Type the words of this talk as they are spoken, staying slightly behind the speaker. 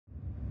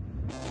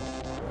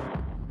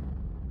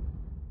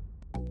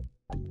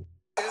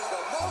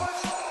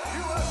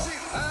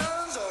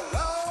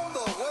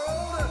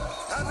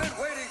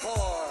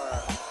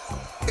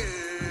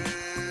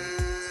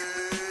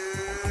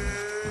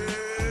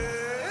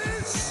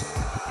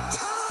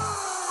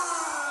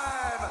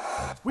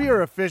We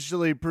are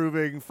officially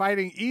proving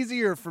fighting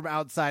easier from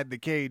outside the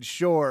cage,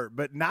 sure,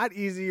 but not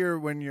easier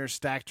when you're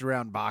stacked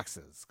around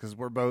boxes, because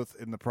we're both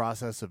in the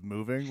process of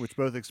moving, which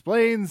both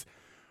explains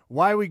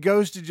why we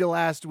ghosted you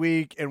last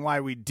week and why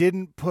we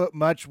didn't put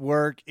much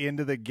work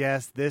into the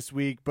guest this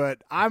week.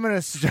 But I'm going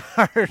to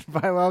start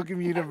by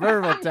welcoming you to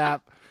Verbal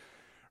Tap.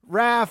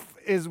 Raph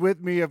is with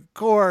me, of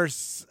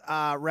course.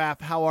 Raph,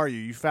 how are you?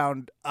 You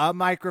found a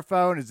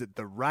microphone. Is it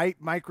the right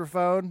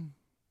microphone?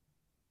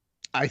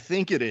 I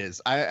think it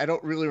is. I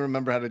don't really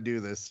remember how to do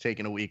this,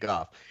 taking a week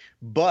off.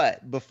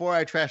 But before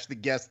I trash the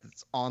guest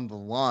that's on the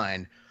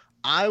line,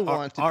 I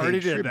want to already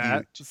pay did tribute.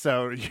 that,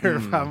 so you're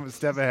a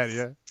step ahead of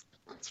you.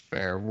 That's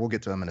fair. We'll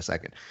get to him in a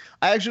second.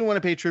 I actually want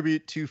to pay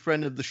tribute to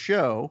friend of the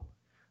show,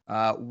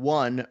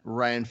 one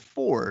Ryan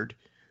Ford,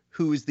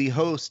 who is the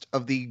host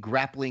of the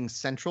Grappling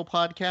Central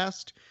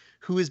podcast,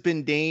 who has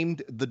been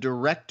named the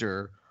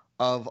director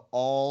of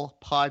all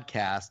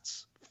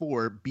podcasts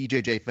for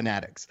BJJ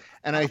Fanatics.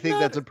 And I think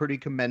that's a pretty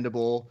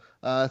commendable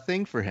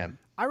thing for him.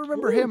 I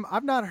remember him.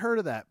 I've not heard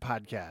of that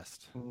podcast.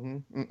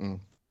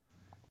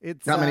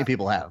 It's not many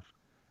people have.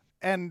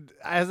 And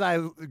as I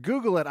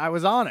Google it, I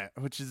was on it,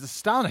 which is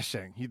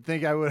astonishing. You'd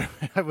think I would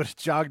have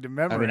jogged a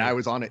memory. I mean, I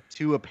was on it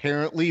too,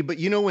 apparently. But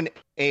you know when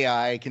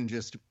AI can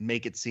just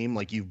make it seem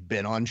like you've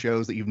been on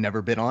shows that you've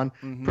never been on?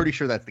 Pretty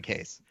sure that's the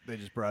case. They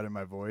just brought in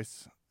my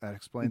voice. That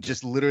explains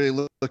just literally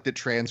looked at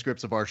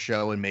transcripts of our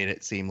show and made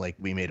it seem like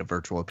we made a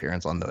virtual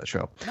appearance on the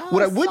show. No,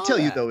 what I would tell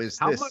you, though, is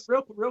how this. Much,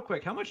 real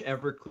quick, how much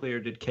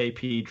Everclear did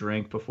KP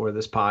drink before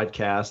this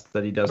podcast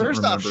that he doesn't First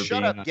remember off,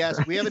 shut being up,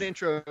 guest. We haven't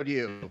introed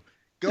you.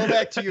 Go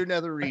back to your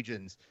nether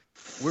regions.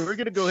 We're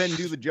going to go ahead and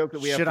do the joke that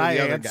we have. Should for I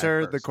the other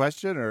answer guy the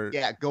question? Or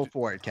yeah, go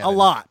for it, Kevin. A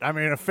lot. I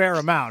mean, a fair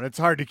amount. It's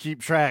hard to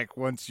keep track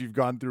once you've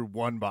gone through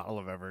one bottle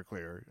of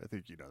Everclear. I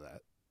think you know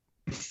that.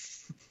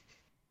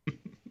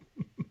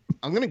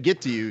 I'm going to get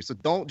to you, so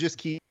don't just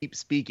keep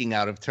speaking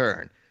out of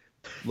turn.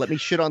 Let me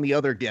shit on the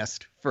other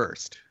guest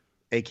first,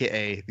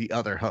 a.k.a. the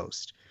other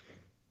host.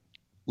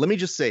 Let me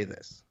just say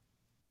this.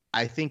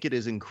 I think it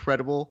is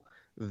incredible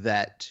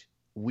that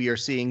we are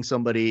seeing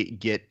somebody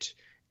get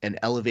an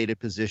elevated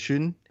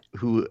position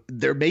who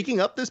they're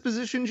making up this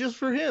position just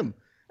for him.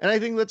 And I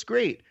think that's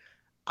great.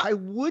 I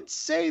would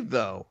say,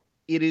 though,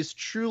 it is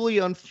truly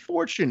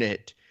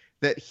unfortunate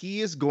that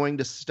he is going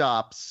to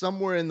stop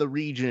somewhere in the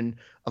region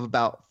of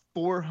about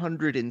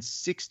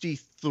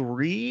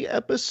 463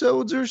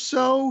 episodes or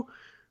so,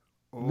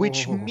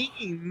 which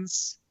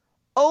means,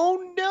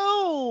 oh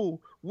no,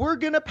 we're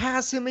going to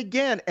pass him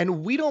again.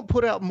 And we don't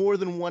put out more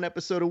than one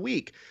episode a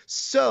week.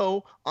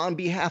 So on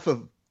behalf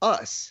of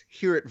us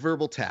here at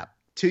Verbal Tap,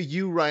 to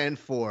you, Ryan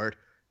Ford,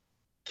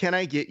 can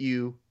I get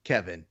you,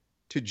 Kevin,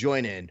 to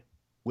join in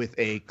with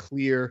a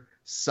clear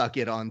suck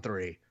it on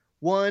 3?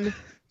 1,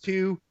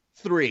 2,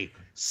 3.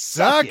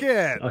 Suck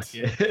it.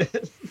 Okay.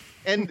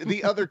 And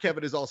the other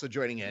Kevin is also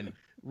joining in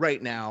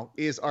right now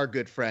is our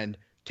good friend,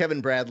 Kevin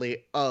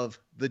Bradley of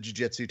the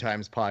Jiu-Jitsu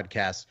Times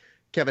podcast.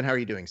 Kevin, how are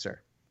you doing, sir?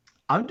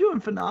 I'm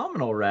doing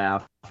phenomenal,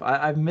 Raph.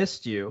 I've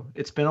missed you.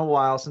 It's been a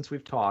while since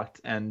we've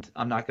talked, and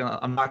I'm not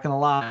gonna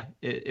lie.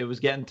 It was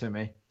getting to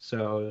me.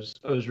 So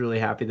I was really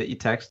happy that you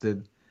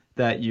texted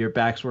that your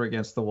backs were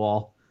against the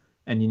wall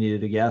and you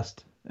needed a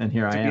guest. And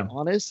here I am. To be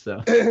honest, so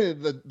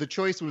the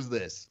choice was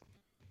this.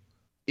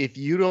 If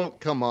you don't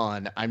come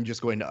on, I'm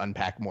just going to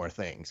unpack more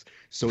things.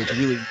 So it's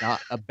really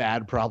not a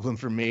bad problem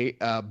for me.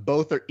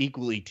 Both are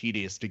equally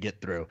tedious to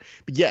get through.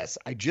 But yes,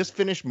 I just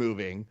finished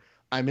moving.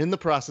 I'm in the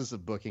process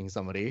of booking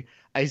somebody.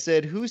 I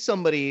said, who's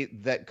somebody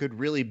that could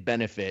really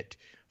benefit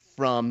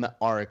from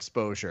our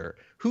exposure?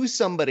 Who's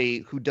somebody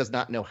who does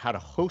not know how to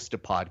host a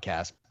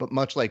podcast, but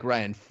much like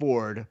Ryan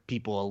Ford,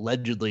 people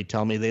allegedly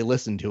tell me they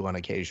listen to on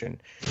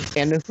occasion?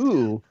 And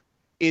who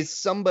is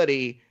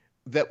somebody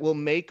that will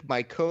make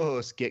my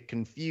co-host get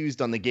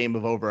confused on the game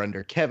of over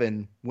under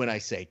Kevin when I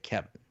say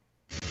Kevin?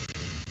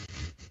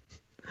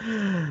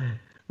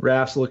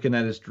 Raph's looking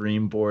at his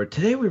dream board.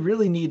 Today we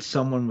really need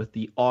someone with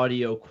the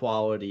audio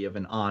quality of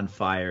an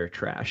on-fire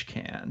trash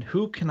can.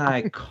 Who can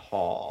I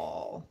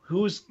call?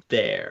 Who's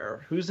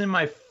there? Who's in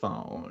my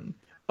phone?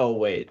 Oh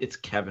wait, it's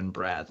Kevin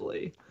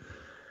Bradley.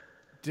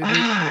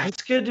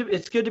 It's good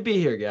to be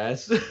here,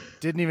 guys.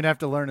 Didn't even have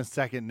to learn a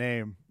second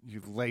name,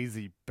 you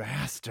lazy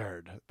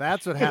bastard.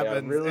 That's what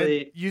happened. Yeah,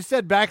 really. And you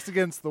said backs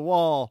against the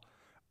wall.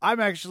 I'm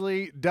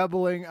actually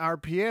doubling our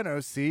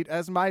piano seat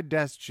as my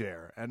desk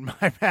chair, and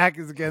my back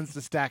is against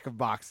a stack of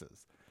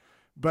boxes.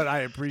 But I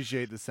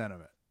appreciate the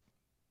sentiment.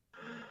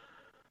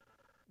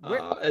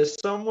 As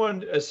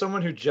someone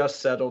who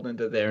just settled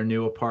into their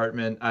new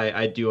apartment,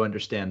 I do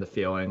understand the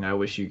feeling. I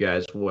wish you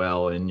guys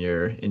well in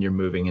your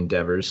moving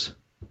endeavors.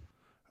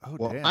 Oh,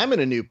 well, damn. I'm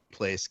in a new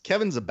place.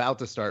 Kevin's about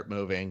to start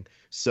moving.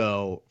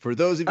 So for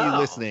those of you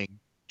listening,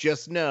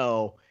 just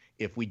know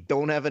if we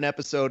don't have an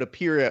episode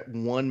appear at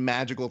one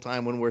magical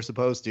time when we're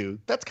supposed to,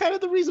 that's kind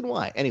of the reason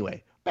why.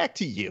 Anyway, back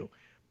to you.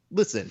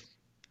 Listen,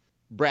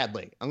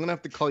 Bradley, I'm going to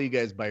have to call you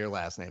guys by your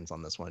last names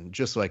on this one,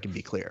 just so I can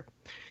be clear.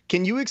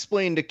 Can you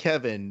explain to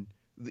Kevin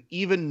the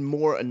even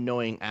more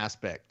annoying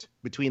aspect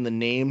between the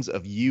names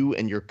of you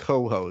and your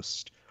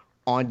co-host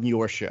on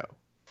your show?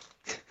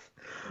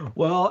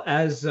 Well,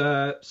 as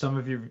some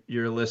of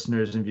your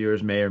listeners and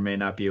viewers may or may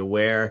not be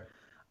aware,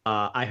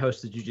 I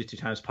host the Jiu-Jitsu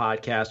Times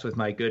podcast with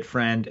my good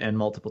friend and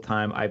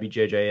multiple-time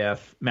IBJJF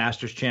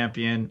Masters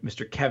champion,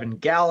 Mr. Kevin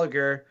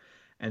Gallagher.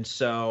 And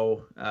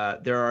so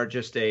there are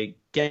just a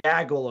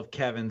gaggle of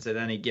Kevins at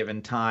any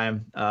given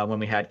time. When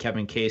we had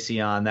Kevin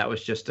Casey on, that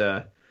was just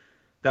a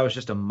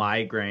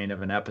migraine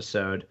of an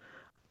episode.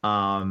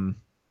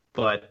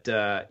 But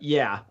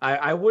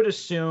I would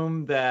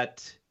assume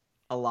that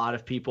a lot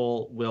of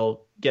people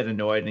will get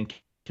annoyed and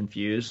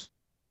confused.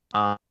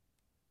 Like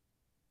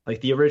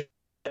the original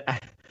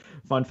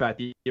fun fact,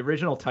 the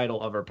original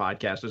title of our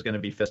podcast was going to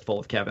be Fistful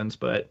of Kevins,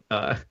 but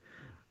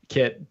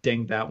Kit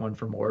dinged that one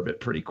from orbit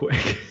pretty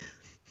quick.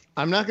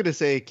 I'm not going to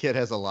say Kit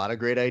has a lot of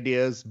great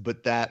ideas,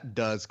 but that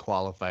does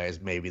qualify as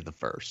maybe the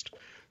first.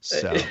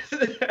 So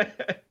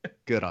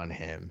good on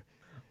him.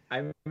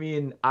 I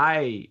mean,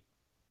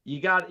 you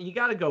got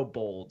to go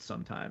bold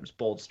sometimes,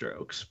 bold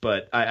strokes,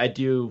 but I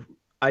do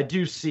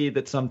see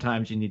that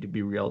sometimes you need to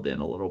be reeled in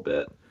a little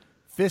bit.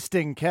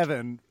 Fisting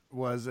Kevin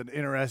was an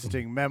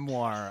interesting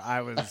memoir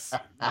I was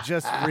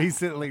just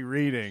recently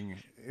reading.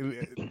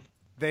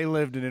 They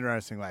lived an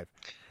interesting life.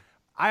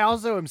 I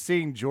also am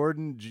seeing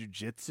Jordan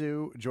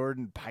Jiu-Jitsu,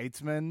 Jordan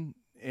Peitzman,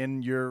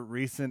 in your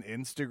recent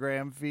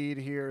Instagram feed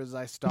here as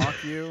I stalk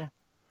you.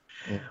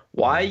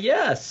 Why,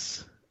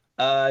 yes.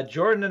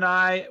 Jordan and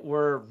I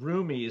were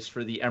roomies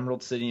for the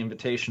Emerald City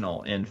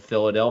Invitational in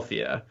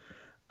Philadelphia.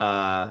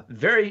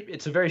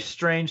 It's a very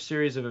strange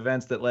series of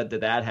events that led to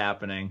that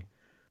happening,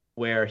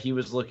 where he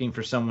was looking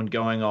for someone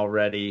going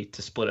already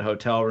to split a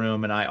hotel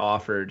room, and I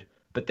offered,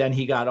 but then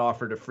he got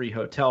offered a free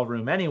hotel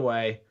room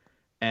anyway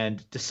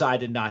and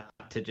decided not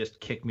to just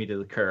kick me to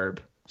the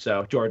curb.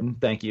 So, Jordan,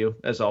 thank you.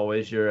 As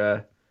always,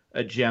 you're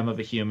a gem of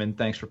a human.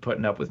 Thanks for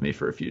putting up with me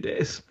for a few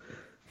days.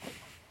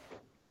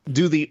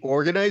 Do the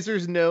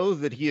organizers know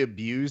that he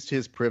abused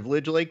his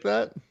privilege like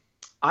that?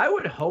 I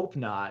would hope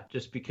not,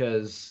 just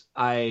because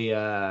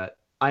I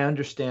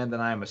understand that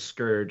I'm a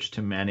scourge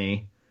to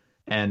many,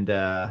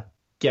 and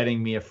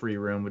getting me a free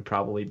room would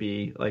probably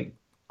be like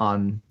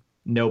on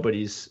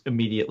nobody's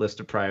immediate list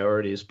of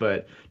priorities.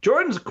 But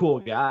Jordan's a cool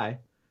guy,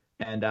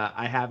 and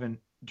I haven't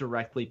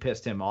directly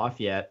pissed him off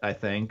yet, I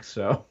think.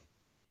 So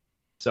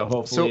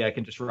hopefully I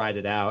can just ride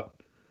it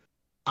out.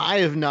 I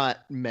have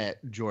not met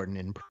Jordan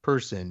in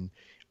person.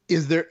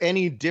 Is there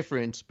any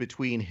difference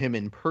between him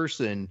in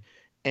person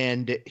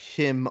and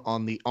him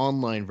on the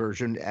online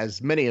version,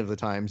 as many of the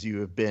times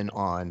you have been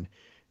on,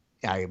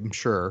 I'm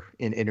sure,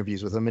 in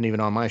interviews with him and even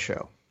on my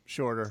show?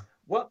 Shorter.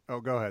 What? Oh,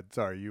 go ahead.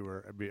 Sorry, you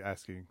were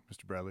asking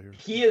Mr. Bradley here.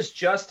 He is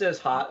just as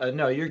hot.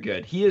 No, you're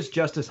good. He is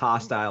just as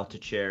hostile to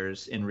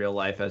chairs in real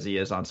life as he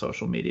is on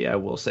social media. I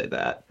will say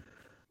that.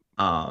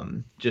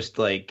 Just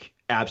like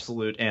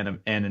absolute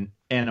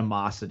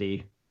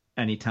animosity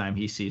anytime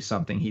he sees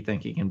something he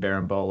think he can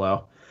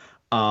berimbolo.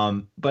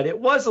 But it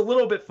was a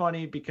little bit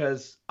funny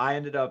because I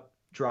ended up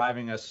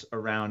driving us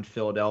around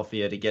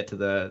Philadelphia to get to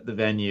the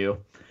venue,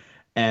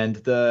 and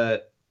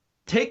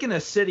taking a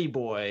city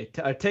boy,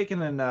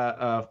 taking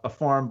a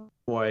farm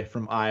boy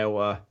from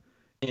Iowa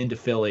into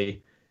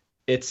Philly,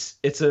 it's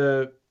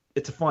a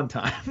fun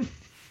time.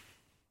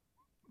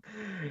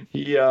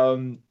 He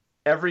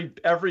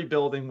every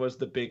building was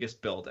the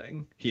biggest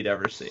building he'd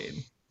ever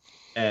seen,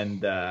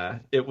 and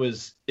it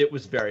was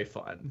very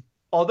fun.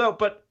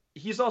 But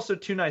he's also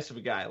too nice of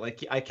a guy.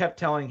 Like, I kept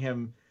telling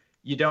him,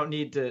 you don't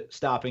need to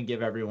stop and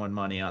give everyone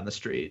money on the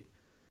street.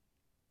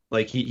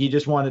 Like, he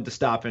just wanted to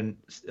stop and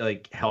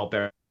like help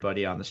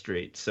everybody on the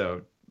street.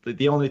 So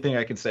the only thing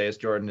I can say is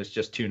Jordan is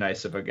just too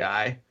nice of a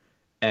guy,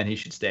 and he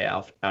should stay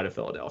out of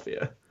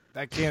Philadelphia.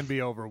 That can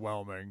be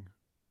overwhelming.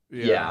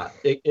 Yeah,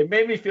 it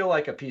made me feel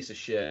like a piece of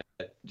shit.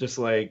 Just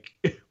like,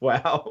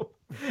 wow.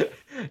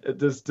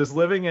 Does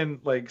living in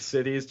like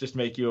cities just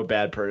make you a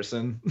bad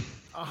person?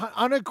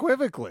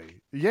 Unequivocally.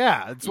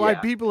 Yeah. That's why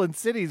people in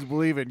cities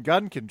believe in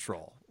gun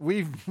control.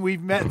 We've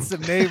met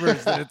some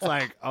neighbors that it's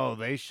like, oh,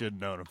 they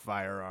should own a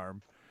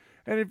firearm.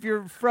 And if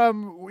you're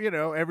from,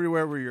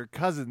 everywhere where your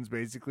cousins,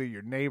 basically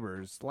your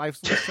neighbors,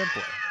 life's a little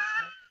simpler.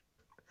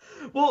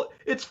 Well,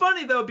 it's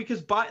funny though,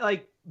 because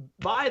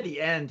by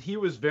the end, he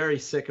was very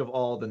sick of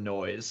all the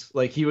noise.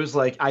 Like, he was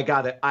like, I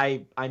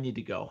need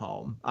to go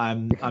home.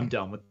 I'm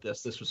done with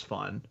this. This was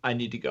fun. I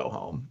need to go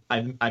home.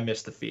 I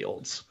miss the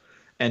fields.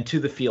 And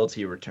to the fields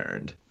he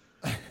returned.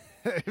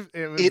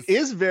 It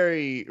is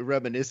very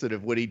reminiscent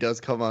of when he does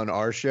come on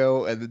our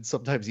show, and then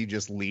sometimes he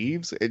just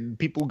leaves, and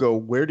people go,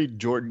 where did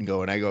Jordan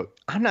go? And I go,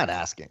 I'm not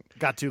asking.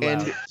 Got too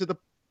loud. And to the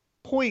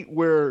point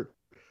where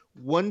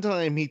one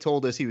time he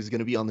told us he was going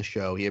to be on the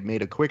show. He had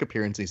made a quick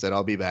appearance. He said,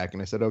 I'll be back.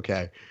 And I said,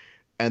 okay.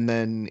 And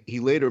then he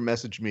later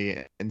messaged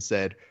me and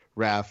said,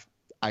 Raph,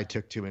 I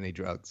took too many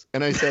drugs.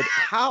 And I said,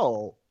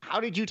 how? How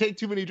did you take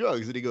too many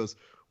drugs? And he goes,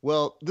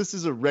 well, this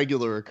is a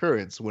regular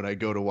occurrence when I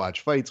go to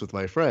watch fights with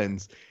my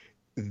friends.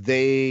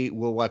 They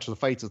will watch the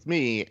fights with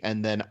me,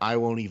 and then I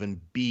won't even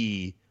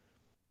be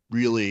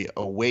really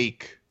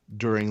awake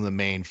during the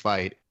main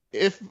fight,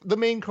 if the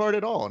main card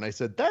at all. And I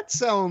said, that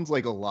sounds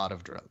like a lot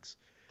of drugs.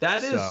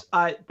 That So-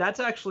 is, that's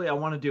actually, I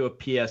want to do a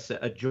PSA,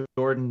 a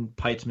Jordan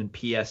Peitzman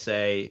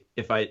PSA,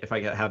 if I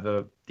have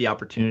the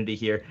opportunity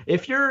here.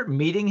 If you're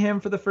meeting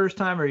him for the first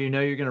time, or you know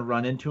you're going to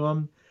run into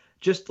him,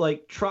 just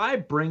like try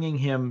bringing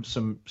him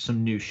some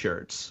new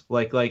shirts,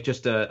 like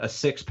just a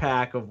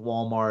 6-pack of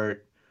Walmart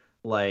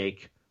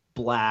like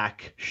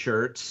black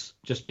shirts,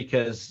 just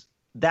because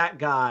that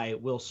guy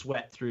will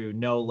sweat through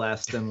no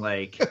less than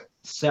like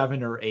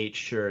 7 or 8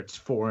 shirts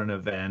for an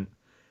event,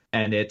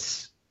 and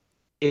it's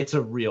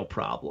a real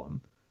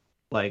problem.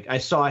 Like I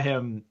saw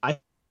him, I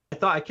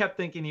kept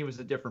thinking he was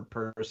a different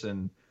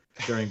person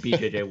during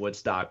BJJ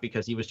Woodstock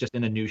because he was just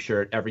in a new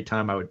shirt every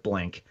time I would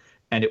blink,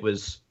 and it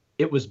was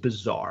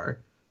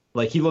bizarre.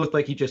 Like he looked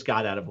like he just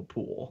got out of a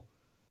pool.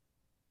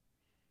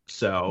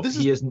 So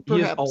he is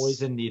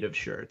always in need of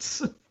shirts.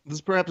 This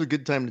is perhaps a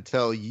good time to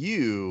tell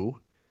you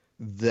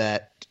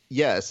that,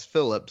 yes,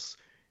 Phillips,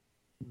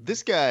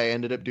 this guy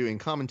ended up doing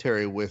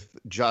commentary with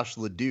Josh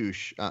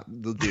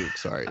LeDuc,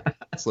 sorry,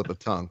 slip of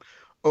tongue,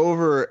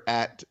 over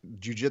at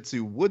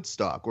Jiu-Jitsu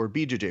Woodstock or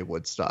BJJ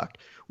Woodstock.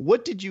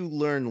 What did you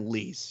learn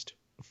least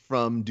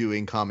from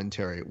doing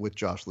commentary with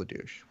Josh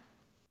LeDuc?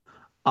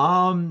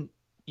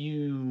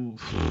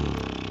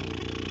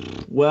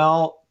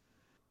 Well,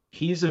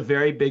 he's a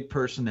very big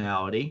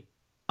personality.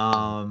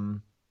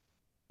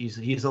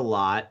 He's a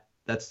lot.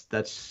 That's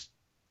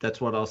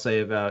what I'll say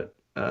about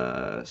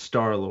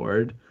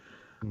Star-Lord.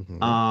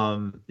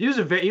 Mm-hmm. He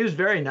was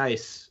very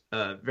nice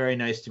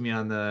to me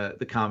on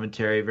the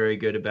commentary, very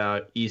good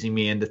about easing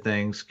me into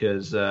things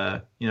because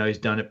he's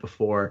done it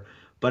before.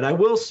 But I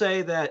will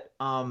say that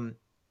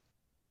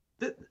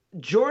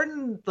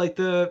Jordan, like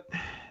the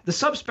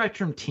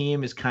Subspectrum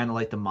team is kind of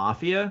like the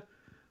mafia,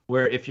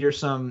 where if you're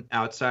some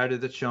outsider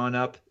that's showing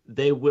up,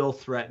 they will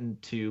threaten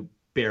to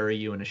bury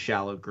you in a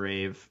shallow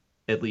grave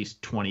at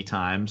least 20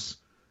 times.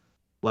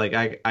 Like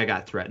I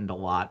got threatened a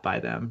lot by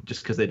them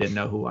just because they didn't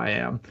know who I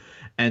am.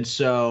 And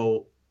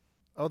so,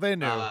 they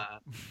knew.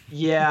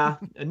 Yeah,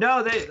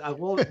 no,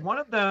 one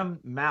of them,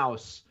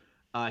 Mouse,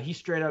 he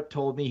straight up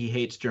told me he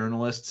hates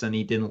journalists and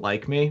he didn't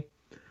like me,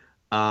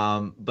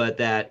 but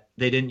that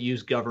they didn't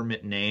use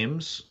government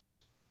names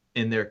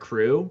in their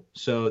crew.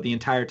 So the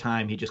entire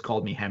time he just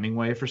called me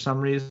Hemingway for some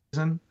reason.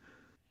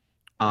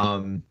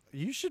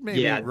 You should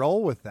maybe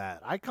roll with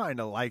that. I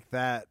kind of like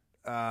that.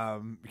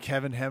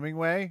 Kevin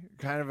Hemingway,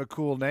 kind of a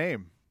cool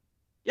name.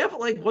 Yeah,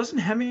 but like,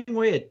 wasn't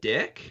Hemingway a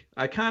dick?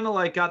 I kind of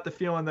like got the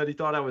feeling that he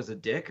thought I was a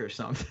dick or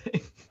something.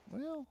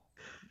 Well,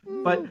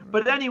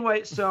 but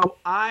anyway, so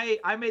I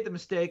made the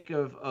mistake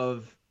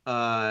of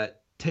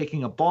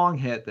taking a bong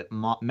hit that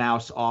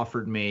Mouse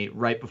offered me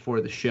right before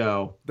the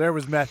show. There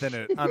was meth in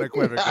it,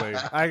 unequivocally.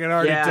 I can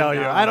already Yeah, tell you.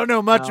 no, I don't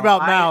know much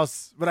about I-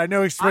 Mouse, but I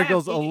know he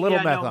sprinkles a little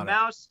meth on it.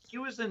 Mouse, he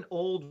was an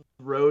old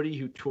roadie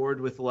who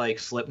toured with like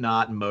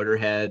Slipknot and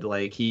Motorhead.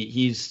 Like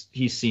he's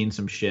seen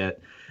some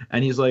shit,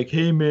 and he's like,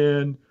 "Hey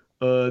man,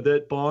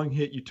 that bong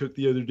hit you took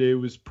the other day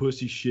was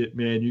pussy shit,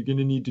 man. You're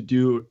gonna need to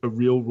do a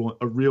real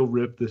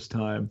rip this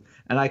time."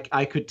 And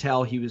I could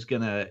tell he was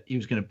gonna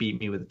beat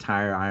me with a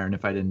tire iron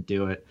if I didn't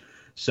do it.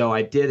 So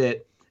I did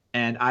it,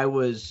 and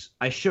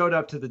I showed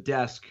up to the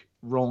desk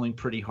rolling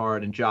pretty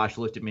hard, and Josh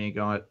looked at me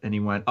and he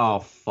went, "Oh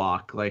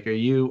fuck, like are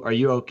you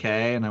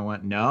okay?" And I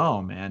went,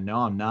 "No, man, no,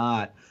 I'm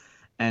not."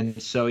 And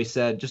so he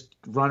said, "Just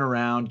run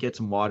around, get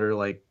some water,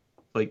 like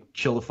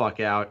chill the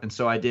fuck out." And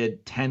so I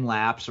did 10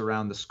 laps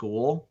around the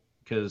school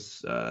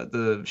because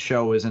the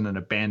show is in an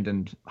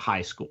abandoned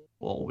high school,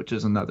 which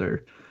is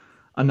another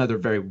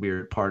very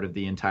weird part of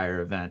the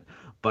entire event.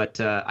 But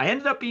I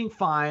ended up being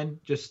fine.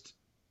 Just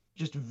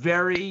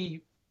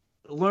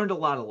learned a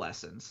lot of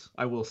lessons.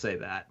 I will say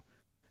that.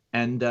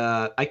 And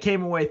I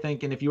came away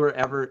thinking if you were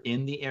ever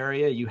in the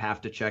area, you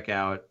have to check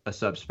out a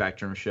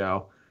Subspectrum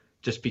show,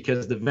 just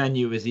because the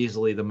venue is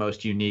easily the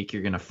most unique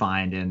you're going to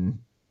find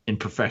in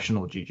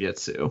professional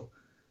jiu-jitsu.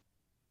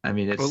 I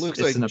mean, it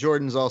looks like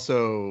Jordan's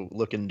also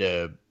looking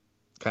to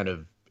kind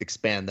of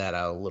expand that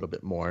out a little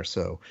bit more.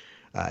 So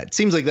it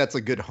seems like that's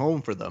a good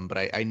home for them.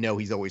 But I know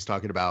he's always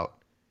talking about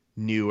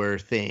newer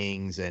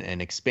things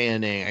and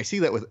expanding. I see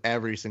that with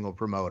every single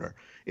promoter.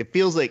 It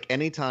feels like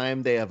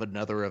anytime they have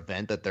another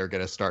event that they're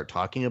going to start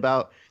talking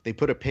about, they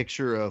put a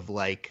picture of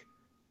like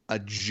a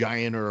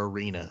giant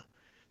arena.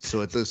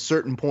 So at a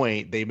certain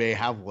point, they may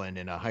have one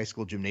in a high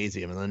school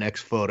gymnasium, and the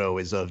next photo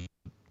is of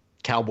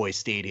Cowboy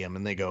Stadium,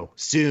 and they go,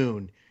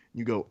 soon.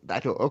 You go,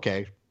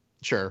 okay,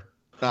 sure.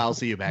 I'll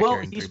see you back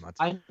here in 3 months.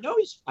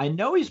 I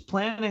know he's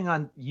planning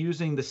on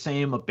using the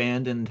same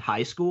abandoned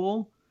high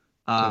school,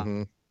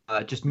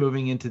 just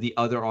moving into the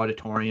other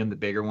auditorium, the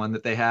bigger one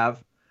that they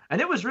have.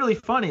 And it was really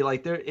funny.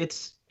 Like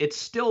it's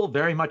still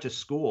very much a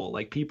school.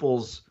 Like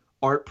people's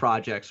art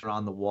projects are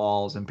on the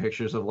walls, and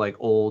pictures of like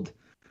old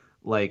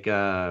like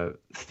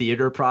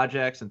theater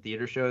projects and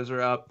theater shows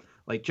are up.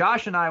 Like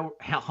Josh and I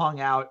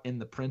hung out in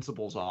the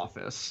principal's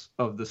office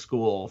of the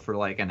school for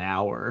like an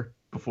hour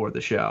before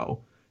the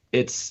show.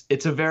 It's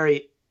a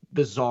very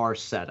bizarre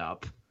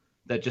setup.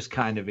 that just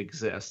kind of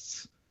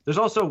exists. There's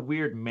also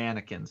weird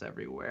mannequins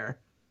everywhere.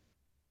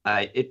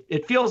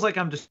 It feels like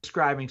I'm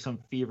describing some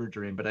fever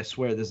dream, but I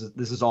swear this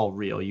is all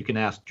real. You can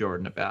ask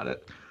Jordan about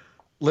it.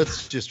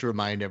 Let's just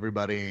remind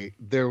everybody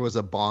there was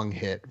a bong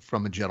hit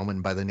from a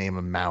gentleman by the name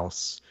of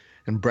Mouse,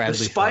 and Bradley.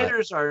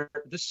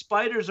 The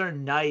spiders are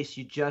nice.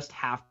 You just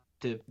have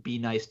to be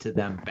nice to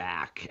them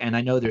back. And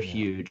I know they're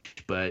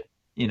huge, but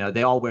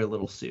they all wear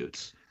little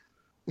suits.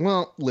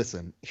 Well,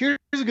 listen, here's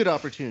a good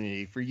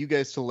opportunity for you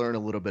guys to learn a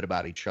little bit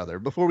about each other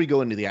before we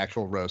go into the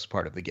actual roast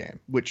part of the game,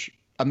 which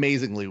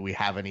amazingly we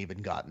haven't even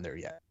gotten there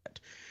yet.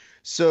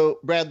 So,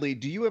 Bradley,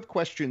 do you have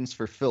questions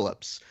for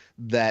Phillips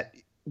that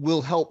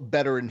will help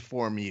better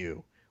inform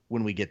you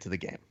when we get to the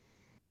game?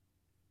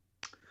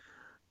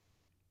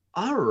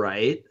 All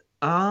right.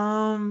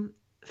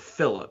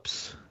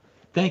 Phillips,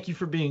 thank you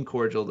for being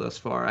cordial thus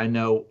far. I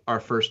know our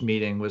first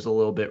meeting was a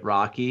little bit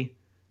rocky,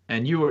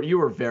 and you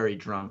were very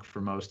drunk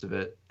for most of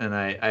it, and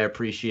I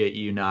appreciate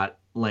you not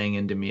laying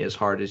into me as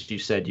hard as you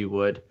said you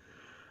would.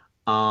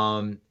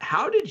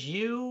 How did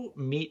you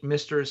meet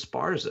Mr.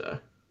 Esparza?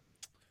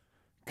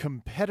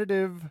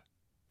 Competitive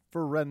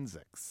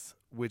forensics,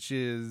 which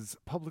is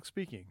public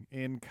speaking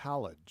in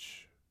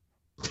college.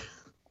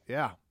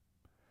 Yeah.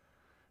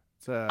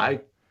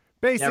 It's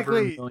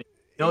basically never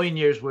million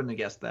years wouldn't have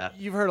guessed that.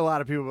 You've heard a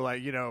lot of people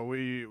like,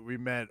 we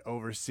met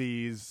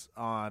overseas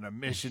on a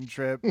mission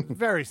trip.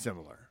 Very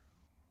similar.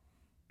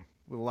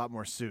 With a lot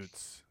more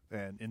suits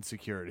and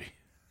insecurity.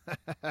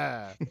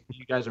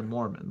 You guys are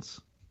Mormons.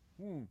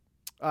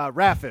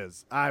 Raph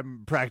is.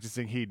 I'm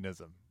practicing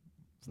hedonism.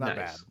 It's not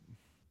bad.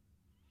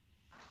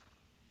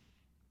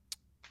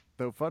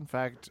 Though, fun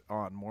fact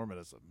on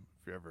Mormonism,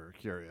 if you're ever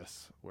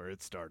curious where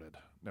it started.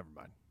 Never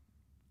mind.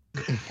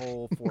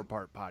 Whole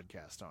 4-part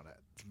podcast on it.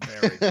 It's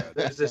very good.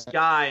 There's this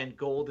guy in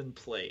golden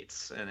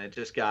plates, and it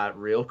just got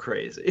real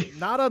crazy.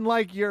 Not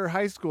unlike your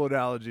high school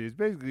analogy. It's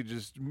basically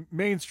just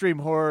mainstream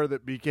horror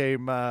that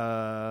became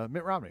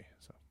Mitt Romney.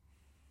 So,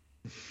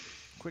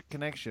 quick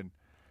connection.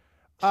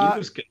 He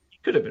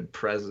could have been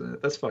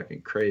president. That's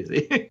fucking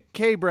crazy.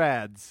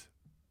 K-Brads,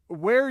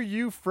 where are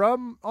you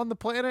from on the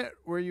planet?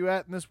 Where are you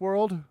at in this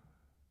world?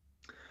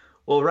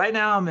 Well, right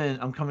now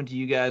I'm coming to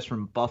you guys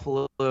from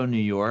Buffalo, New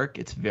York.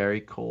 It's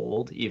very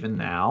cold even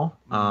now.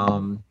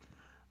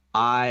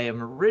 I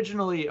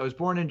was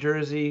born in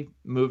Jersey,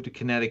 moved to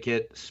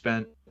Connecticut,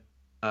 spent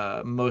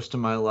most of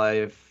my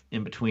life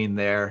in between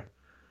there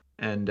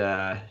and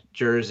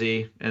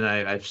Jersey, and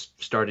I've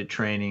started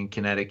training in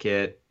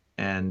Connecticut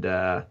and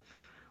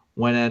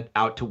went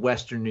out to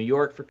Western New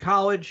York for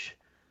college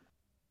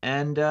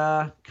and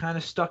kind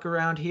of stuck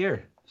around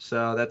here.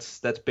 So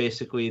that's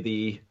basically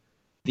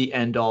the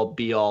end all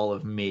be all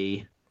of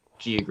me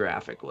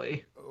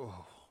geographically.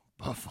 Oh,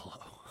 Buffalo.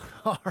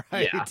 All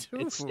right. Yeah,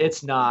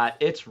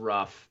 it's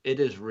rough.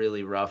 It is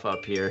really rough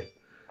up here.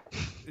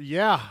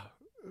 Yeah.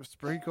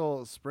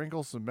 Sprinkle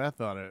some meth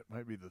on it.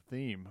 Might be the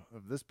theme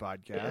of this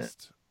podcast.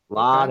 Yeah. A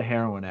lot of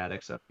heroin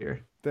addicts up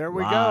here. There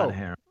we go. A lot of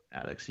heroin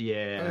addicts.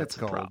 Yeah, it's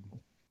cold. Problem.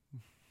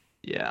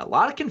 Yeah, a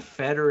lot of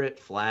Confederate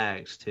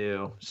flags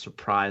too.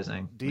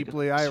 Surprising.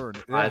 Deeply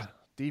irony. Yeah,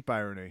 deep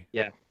irony.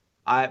 Yeah.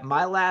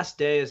 My last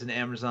day as an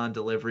Amazon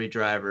delivery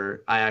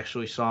driver, I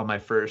actually saw my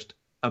first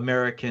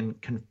American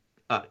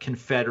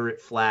Confederate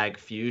flag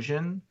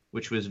fusion,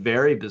 which was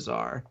very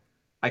bizarre.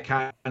 I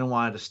kind of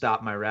wanted to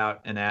stop my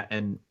route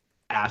and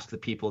ask the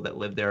people that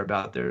live there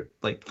about their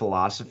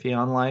philosophy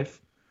on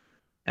life,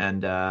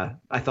 and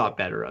I thought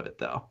better of it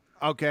though.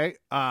 Okay.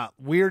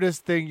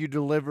 Weirdest thing you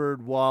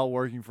delivered while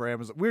working for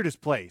Amazon?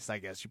 Weirdest place, I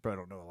guess. You probably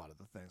don't know a lot of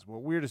the things.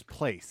 Well, weirdest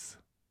place.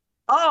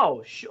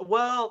 Oh,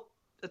 well.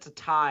 That's a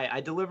tie.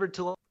 I delivered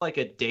to a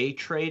day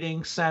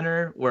trading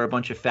center where a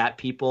bunch of fat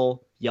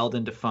people yelled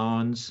into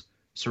phones,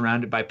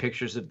 surrounded by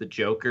pictures of the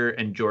Joker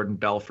and Jordan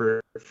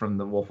Belfort from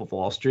the Wolf of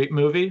Wall Street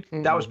movie.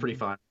 Mm-hmm. That was pretty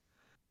fun.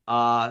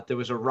 There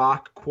was a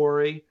rock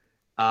quarry,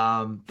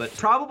 but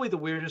probably the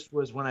weirdest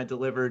was when I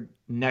delivered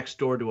next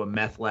door to a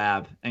meth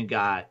lab and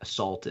got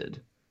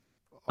assaulted.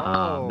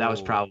 That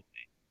was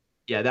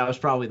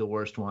probably the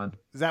worst one.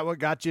 Is that what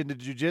got you into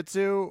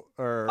jiu-jitsu?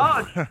 Or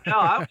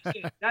no,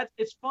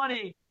 it's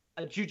funny.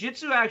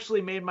 Jiu-jitsu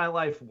actually made my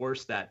life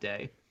worse that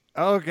day.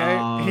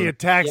 Okay. He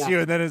attacks you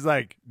and then is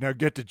like, now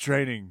get to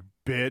training,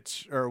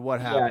 bitch. Or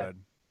what happened?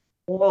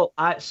 Yeah. Well,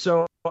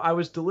 I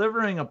was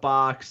delivering a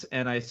box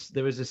and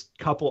there was this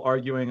couple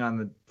arguing on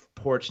the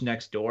porch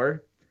next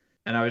door.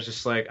 And I was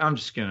just like, I'm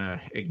just going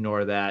to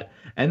ignore that.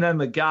 And then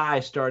the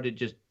guy started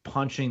just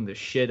punching the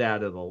shit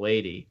out of the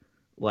lady,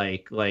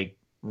 like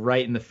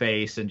right in the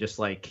face and just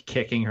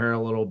kicking her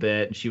a little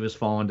bit. And she was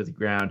falling to the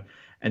ground.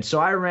 And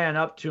so I ran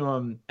up to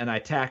him and I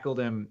tackled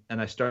him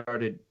and I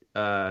started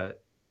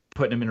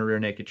putting him in a rear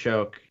naked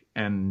choke,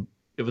 and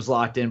it was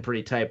locked in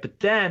pretty tight. But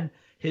then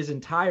his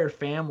entire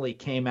family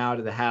came out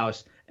of the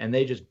house and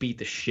they just beat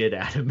the shit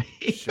out of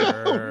me.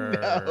 Sure.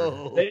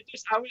 Oh, no.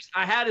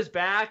 I had his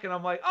back and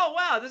I'm like, oh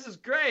wow, this is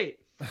great.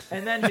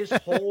 And then his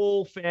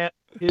whole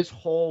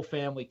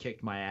family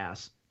kicked my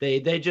ass.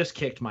 They just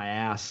kicked my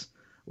ass.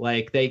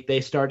 Like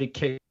they started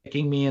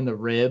kicking me in the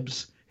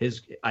ribs.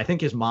 I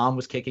think his mom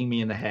was kicking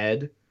me in the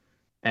head,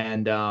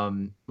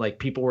 and like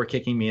people were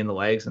kicking me in the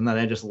legs, and then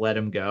I just let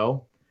him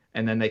go,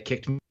 and then they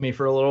kicked me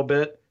for a little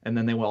bit, and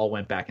then they all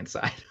went back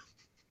inside.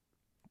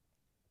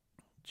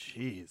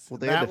 Jeez. Well,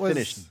 they had to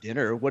finish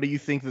dinner. What do you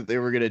think that they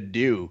were gonna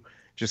do?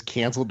 Just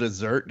cancel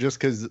dessert just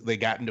because they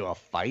got into a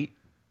fight?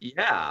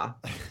 Yeah.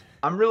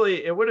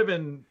 It would have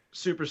been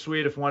super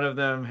sweet if one of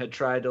them had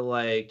tried to,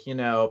 like,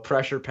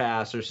 pressure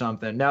pass or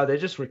something. No, they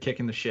just were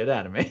kicking the shit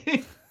out of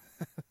me.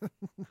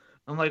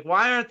 I'm like,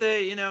 why aren't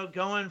they,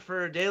 going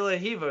for De La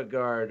Hiva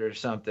guard or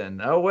something?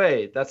 Oh,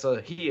 wait, that's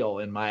a heel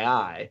in my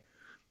eye.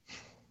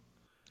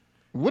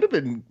 Would have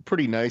been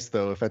pretty nice,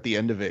 though, if at the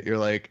end of it, you're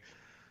like,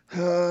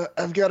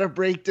 I've got a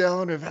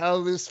breakdown of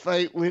how this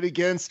fight went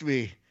against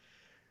me.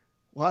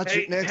 Watch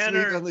it next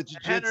week on the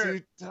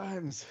Jiu-Jitsu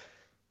Times.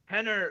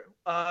 Henner,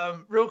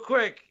 real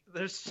quick,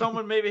 there's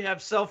someone maybe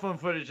have cell phone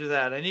footage of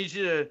that. I need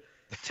you to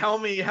tell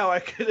me how I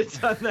could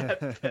have done that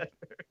better.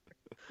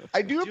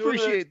 I do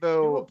appreciate,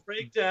 though, a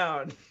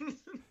breakdown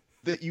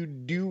that you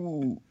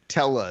do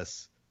tell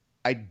us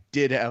I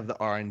did have the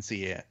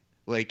RNC in.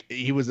 Like,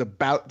 he was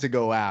about to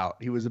go out.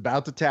 He was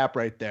about to tap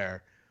right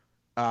there.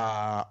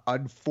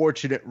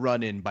 Unfortunate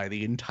run-in by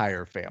the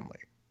entire family.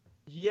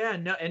 Yeah,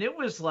 no, and it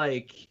was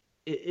like,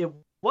 it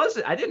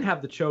wasn't, I didn't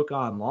have the choke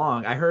on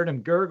long. I heard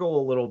him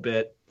gurgle a little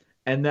bit,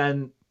 and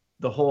then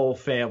the whole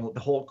family, the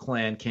whole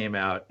clan came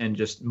out and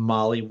just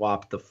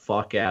mollywopped the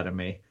fuck out of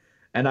me.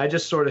 And I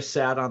just sort of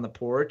sat on the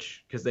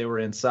porch because they were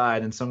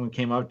inside, and someone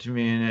came up to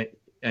me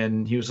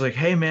and he was like,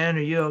 "Hey man,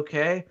 are you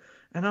okay?"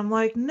 And I'm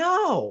like,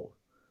 "No."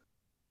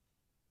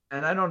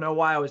 And I don't know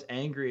why I was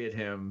angry at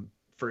him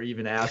for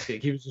even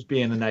asking. He was just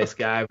being a nice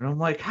guy. But I'm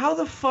like, how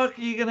the fuck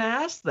are you going to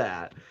ask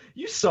that?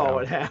 You saw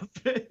what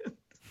happened.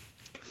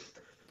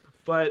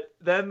 But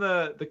then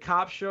the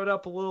cops showed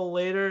up a little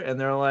later, and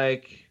they're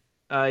like,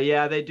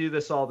 yeah, they do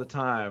this all the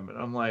time. And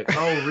I'm like,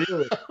 oh,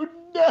 really?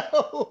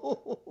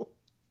 Oh,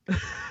 no.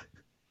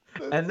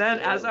 And then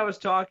as I was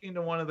talking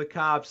to one of the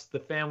cops, the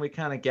family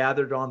kind of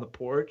gathered on the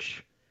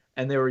porch,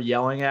 and they were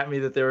yelling at me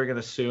that they were going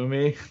to sue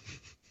me.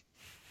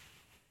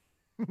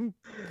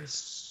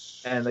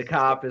 And the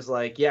cop is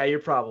like, yeah, you're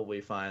probably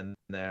fine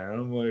there.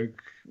 I'm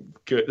like,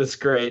 good. That's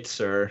great,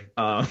 sir.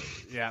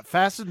 Yeah,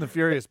 Fast and the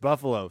Furious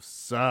Buffalo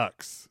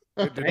sucks.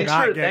 It did thanks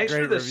not for, get thanks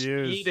great for the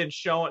reviews. speed and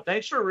showing.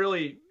 Thanks for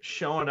really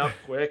showing up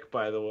quick,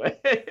 by the way.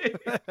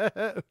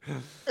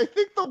 I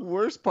think the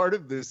worst part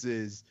of this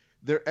is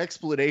their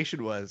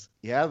explanation was,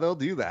 yeah, they'll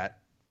do that.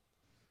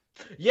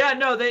 Yeah,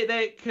 no,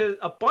 cause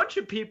a bunch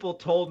of people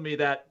told me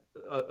that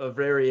a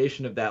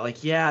variation of that,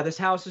 like, yeah, this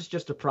house is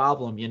just a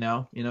problem,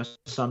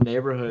 some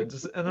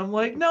neighborhoods. And I'm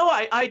like, no,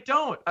 I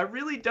don't. I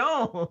really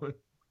don't.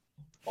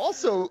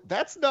 Also,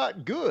 that's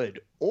not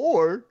good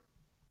or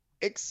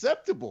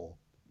acceptable.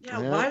 Yeah,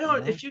 why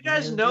don't, if you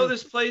guys know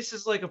this place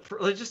is like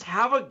just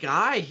have a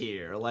guy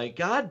here. Like,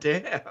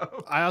 goddamn.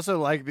 I also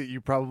like that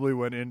you probably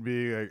went in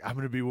being like, I'm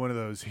going to be one of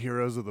those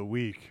heroes of the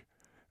week.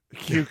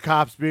 Cute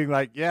cops being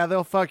like, yeah,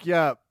 they'll fuck you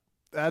up.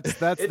 That's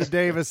the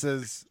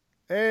Davises.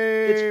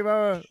 Hey,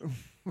 mama.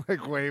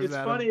 Like waves it's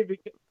at funny him.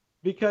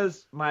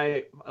 because when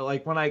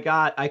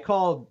I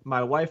called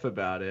my wife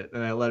about it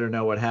and I let her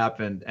know what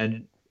happened,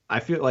 and I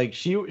feel like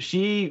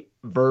she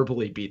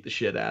verbally beat the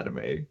shit out of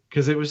me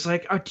because it was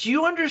like, do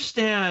you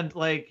understand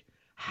like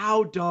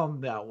how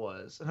dumb that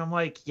was? And I'm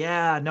like,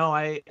 yeah, no,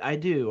 I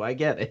do, I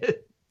get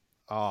it.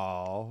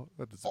 Oh,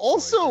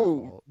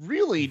 also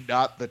really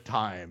not the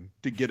time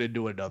to get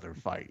into another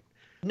fight.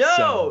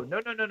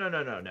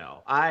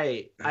 No.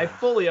 I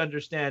fully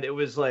understand. It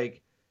was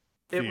like,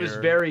 it was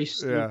very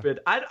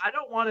stupid. Yeah. I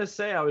don't want to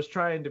say I was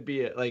trying to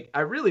be I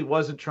really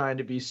wasn't trying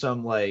to be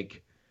some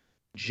like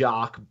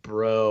jock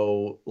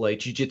bro, like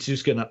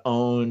jiu-jitsu's gonna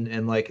own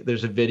and like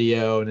there's a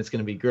video and it's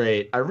gonna be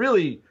great.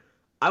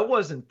 I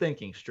wasn't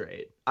thinking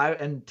straight.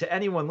 And to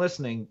anyone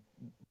listening,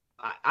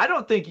 I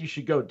don't think you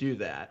should go do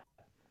that.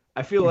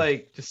 I feel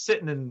like just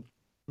sitting and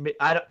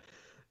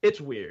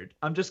it's weird.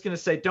 I'm just gonna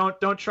say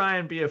don't try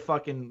and be a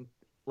fucking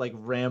like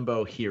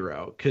Rambo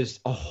hero, because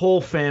a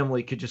whole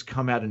family could just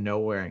come out of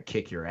nowhere and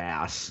kick your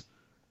ass.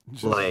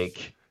 Just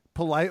like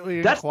politely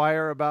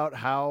inquire about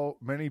how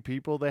many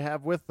people they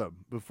have with them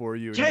before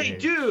you engage. Hey,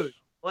 dude,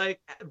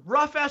 like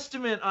rough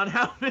estimate on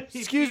how many.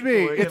 Excuse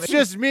me, it's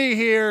just me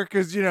here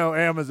because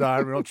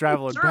Amazon. We don't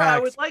travel in Sir, packs. I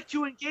would like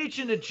to engage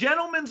in a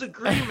gentleman's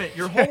agreement.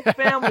 Your whole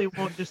family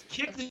won't just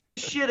kick the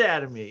shit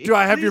out of me. Do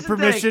I have your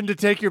permission to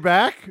take your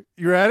back?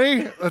 You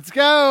ready? Let's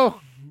go.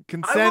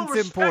 Consent's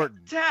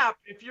important. Tap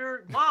if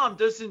your mom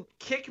doesn't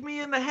kick me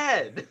in the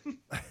head.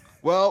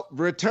 Well,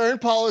 return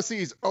policy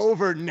is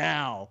over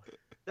now.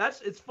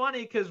 It's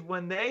funny because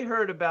when they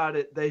heard about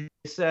it, they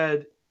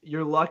said,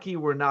 "You're lucky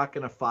we're not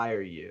going to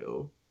fire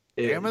you.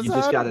 Amazon? You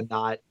just got to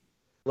not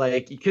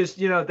because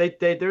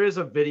there is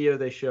a video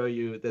they show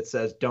you that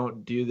says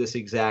don't do this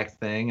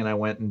exact thing, and I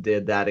went and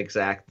did that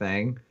exact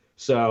thing.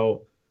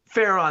 So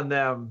fair on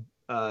them.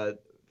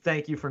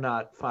 Thank you for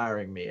not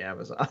firing me,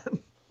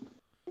 Amazon."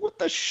 What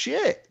the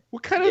shit?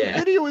 What kind of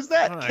video is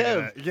that,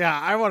 Kev? Yeah,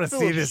 I want to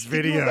see this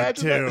video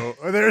too.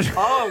 There's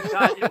Oh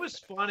god, it was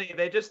funny.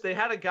 They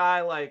had a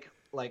guy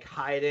like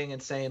hiding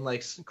and saying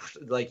like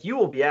you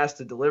will be asked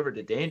to deliver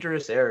to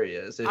dangerous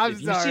areas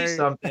if you see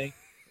something.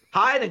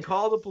 Hide and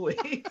call the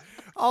police.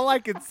 All I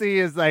can see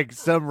is like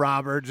some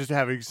robber just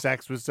having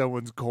sex with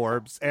someone's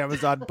corpse,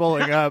 Amazon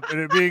pulling up,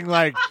 and it being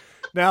like,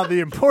 now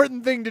the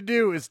important thing to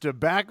do is to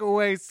back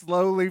away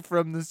slowly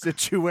from the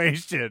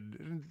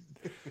situation.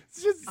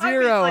 It's just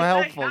zero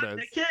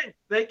helpfulness.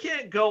 They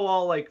can't go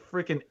all like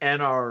freaking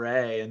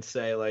NRA and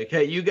say like,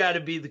 hey, you got to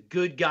be the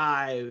good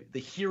guy, the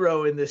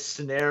hero in this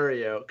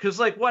scenario. Because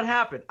like, what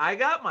happened? I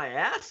got my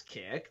ass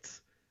kicked.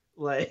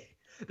 Like,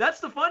 that's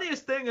the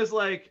funniest thing is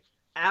like,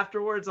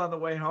 afterwards on the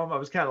way home, I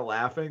was kind of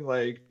laughing.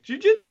 Like,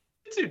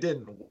 jiu-jitsu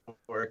didn't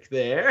work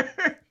there.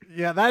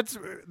 Yeah, that's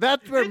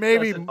where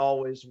maybe doesn't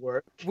always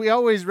work. We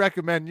always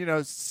recommend,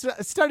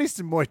 study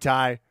some Muay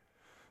Thai.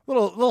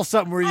 Little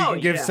something where you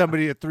can give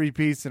somebody a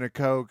 3-piece and a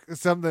Coke.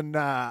 Something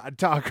a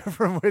talk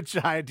from which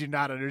I do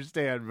not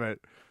understand, but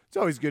it's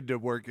always good to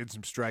work in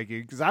some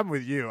striking. Because I'm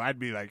with you. I'd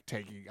be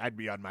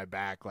on my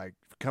back. Like,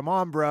 come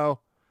on, bro.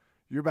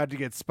 You're about to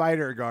get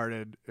spider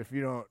guarded if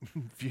you don't.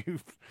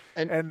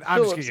 And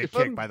I'm just gonna get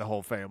kicked by the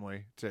whole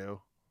family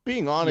too.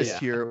 Being honest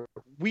here,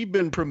 we've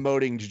been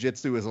promoting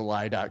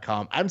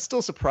jujitsuisalie.com. I'm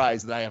still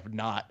surprised that I have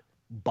not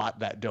bought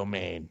that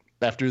domain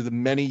after the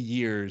many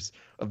years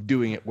of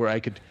doing it, where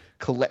I could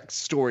collect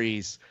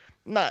stories.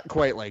 Not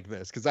quite like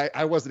this, because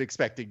I wasn't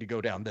expecting to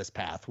go down this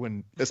path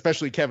when,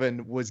 especially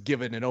Kevin, was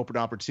given an open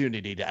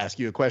opportunity to ask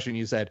you a question.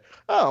 You said,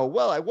 "Oh,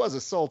 well, I was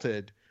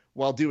assaulted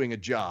while doing a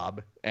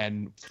job,"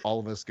 and all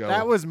of us go,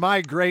 that was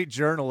my great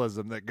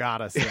journalism that got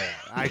us there.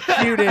 I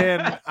cued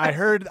in.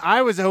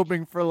 I was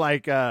hoping for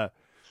like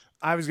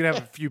I was gonna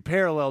have a few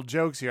parallel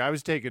jokes here. I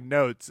was taking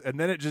notes, and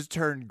then it just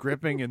turned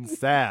gripping and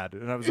sad,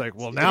 and I was like,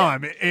 well, now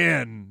I'm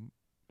in.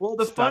 Well,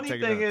 the funny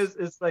thing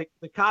is like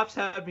the cops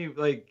had me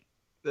like,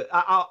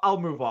 I'll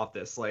move off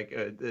this. Like,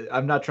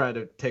 I'm not trying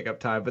to take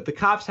up time, but the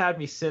cops had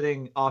me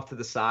sitting off to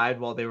the side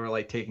while they were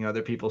like taking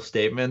other people's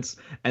statements,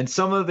 and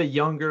some of the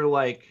younger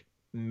like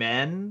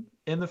men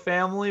in the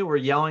family were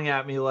yelling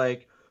at me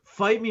like,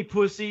 "Fight me,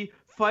 pussy,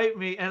 fight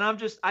me!" And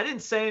I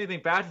didn't say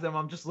anything back to them.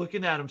 I'm just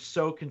looking at them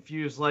so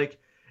confused, like,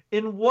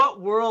 in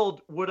what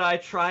world would I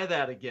try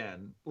that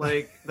again?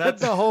 Like,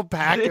 that's a whole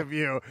pack of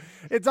you.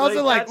 It's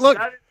also like look.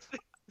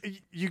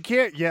 You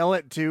can't yell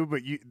it too,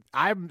 but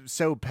I'm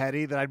so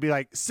petty that I'd be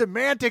like,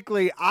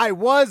 semantically, I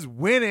was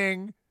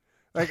winning.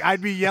 Like,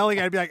 I'd be yelling.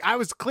 I'd be like, I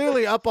was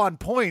clearly up on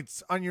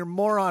points on your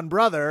moron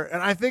brother,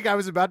 and I think I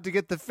was about to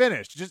get the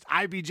finish. Just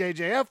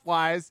IBJJF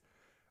wise,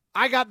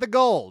 I got the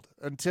gold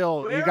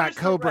until you got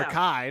Cobra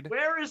Kai'd.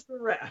 Where is the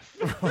ref?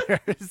 Where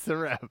is the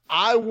ref?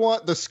 I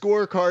want the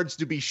scorecards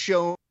to be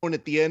shown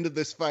at the end of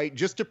this fight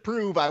just to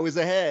prove I was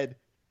ahead.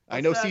 I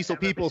know Cecil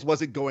Peoples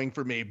wasn't going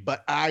for me,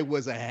 but I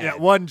was ahead. Yeah,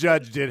 one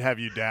judge did have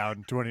you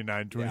down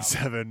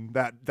 29-27.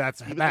 Yeah.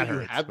 That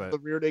hurts. Had the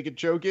rear naked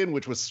choke in,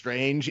 which was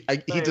strange.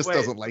 He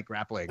doesn't like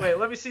grappling. Wait,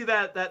 let me see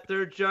that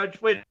third judge.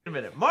 Wait a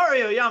minute,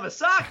 Mario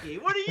Yamasaki,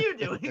 what are you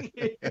doing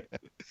here?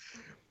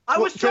 I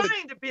was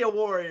trying to be a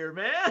warrior,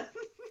 man.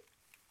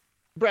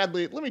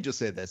 Bradley, let me just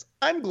say this.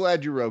 I'm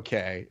glad you're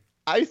okay.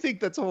 I think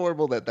that's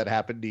horrible that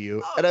happened to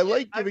you. And I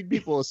like giving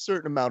people a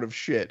certain amount of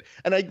shit.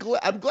 And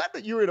I'm glad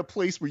that you're in a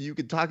place where you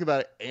can talk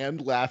about it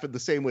and laugh in the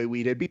same way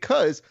we did,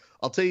 because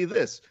I'll tell you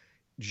this.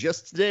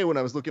 Just today when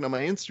I was looking on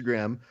my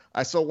Instagram,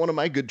 I saw one of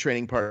my good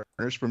training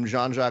partners from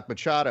Jean-Jacques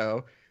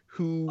Machado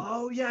who...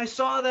 Oh, yeah, I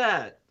saw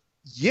that.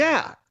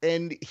 Yeah.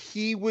 And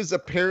he was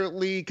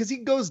apparently... Because he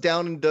goes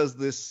down and does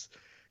this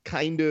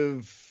kind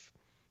of...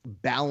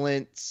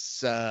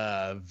 balance,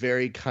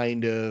 very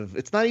kind of,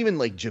 it's not even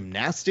like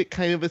gymnastic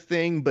kind of a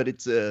thing, but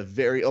it's a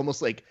very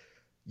almost like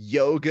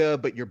yoga,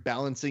 but you're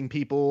balancing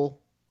people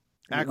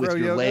with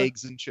your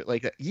legs and shit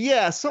like that.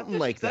 Yeah, something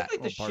like that.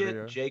 Like the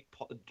shit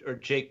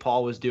Jake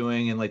Paul was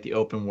doing in like the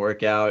open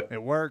workout.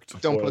 It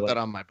worked. Don't put that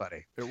on my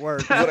buddy. It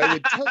worked. What I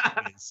would tell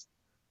you is,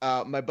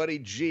 my buddy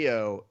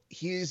Gio,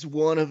 he's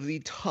one of the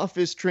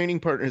toughest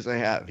training partners I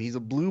have. He's a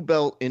blue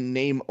belt in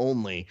name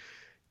only.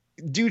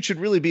 Dude should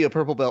really be a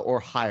purple belt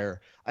or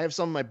higher. I have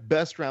some of my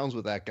best rounds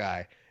with that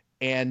guy,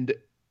 and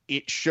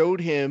it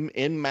showed him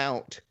in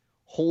mount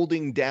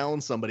holding down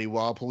somebody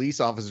while a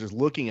police officer's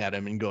looking at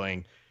him and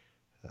going,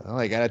 "Oh,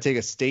 I gotta take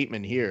a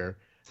statement here,"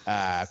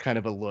 kind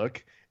of a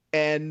look.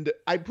 And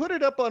I put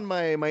it up on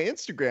my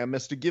Instagram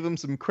as to give him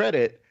some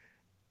credit.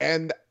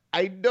 And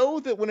I know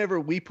that whenever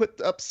we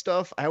put up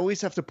stuff, I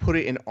always have to put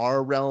it in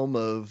our realm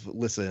of,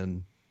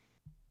 listen,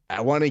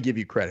 I want to give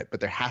you credit,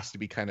 but there has to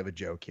be kind of a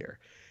joke here.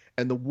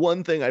 And the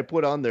one thing I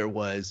put on there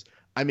was,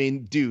 I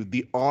mean, dude,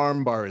 the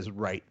arm bar is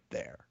right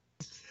there.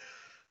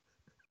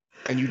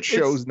 And you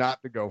chose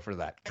not to go for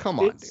that. Come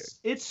on, dude.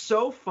 It's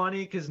so funny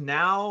because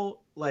now,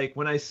 like,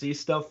 when I see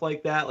stuff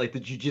like that, like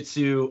the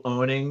jiu-jitsu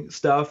owning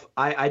stuff,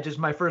 I just,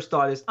 my first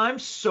thought is, I'm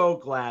so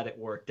glad it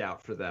worked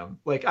out for them.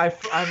 Like,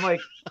 I'm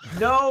like,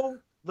 no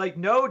like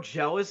no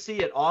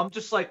jealousy at all. I'm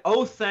just like,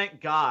 oh,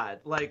 thank God.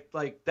 Like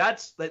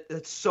that's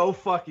so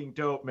fucking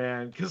dope,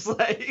 man. Because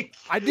like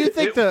I do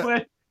think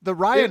the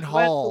Ryan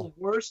Hall, went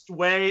the worst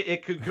way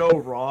it could go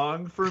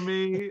wrong for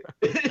me.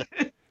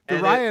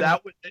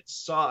 It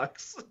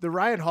sucks. The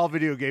Ryan Hall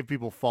video gave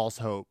people false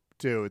hope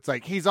too. It's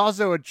like he's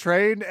also a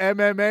trained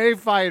MMA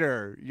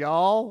fighter,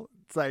 y'all.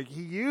 It's like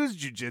he used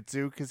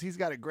jiu-jitsu because he's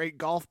got a great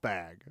golf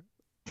bag.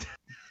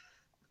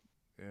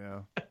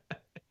 Yeah.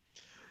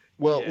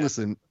 Well,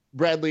 listen,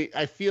 Bradley,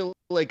 I feel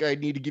like I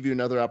need to give you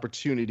another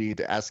opportunity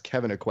to ask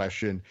Kevin a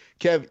question.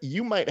 Kev,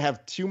 you might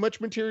have too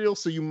much material,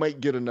 so you might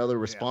get another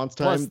response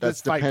time. Plus,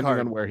 that's depending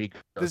on where he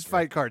goes. This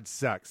fight card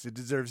sucks. It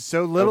deserves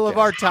so little of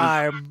our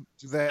time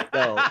that.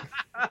 No.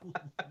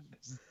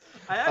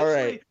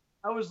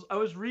 I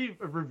was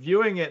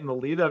reviewing it in the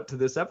lead up to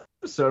this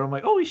episode. I'm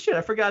like, holy shit,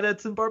 I forgot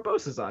Edson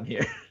Barbosa's on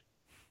here.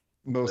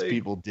 Most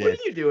people did. What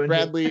are you doing,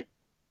 Bradley?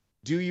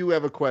 Do you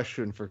have a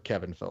question for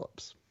Kevin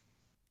Phillips?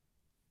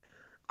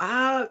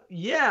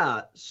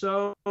 Yeah.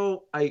 So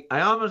I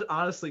almost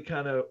honestly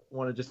kind of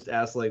want to just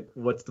ask, like,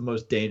 what's the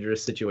most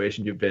dangerous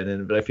situation you've been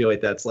in? But I feel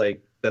like that's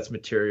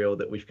material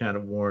that we've kind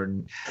of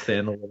worn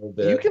thin a little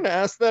bit. You can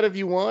ask that if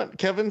you want.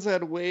 Kevin's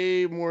had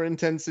way more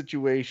intense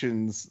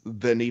situations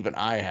than even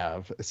I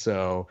have.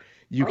 So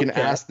you can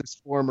ask this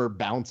former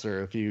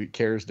bouncer if he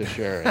cares to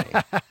share any.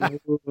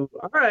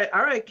 All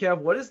right, Kev.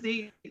 What is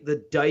the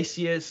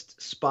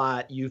diciest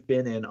spot you've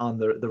been in on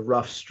the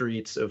rough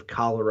streets of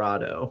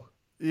Colorado?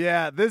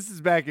 Yeah, this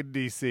is back in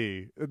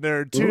DC.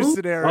 There are two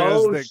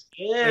scenarios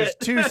there's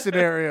two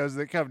scenarios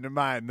that come to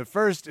mind. The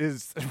first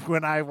is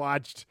when I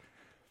watched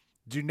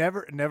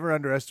never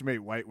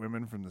underestimate white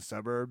women from the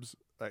suburbs.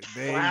 Like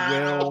they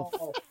will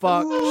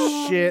fuck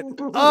shit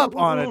up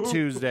on a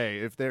Tuesday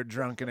if they're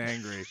drunk and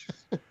angry.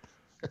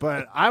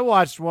 But I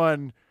watched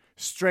one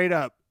straight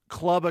up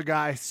club a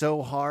guy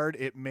so hard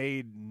it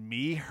made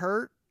me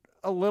hurt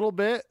a little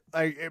bit.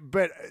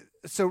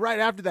 So right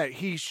after that,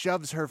 he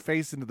shoves her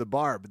face into the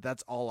bar, but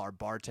that's all our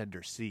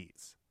bartender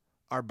sees.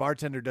 Our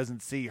bartender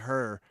doesn't see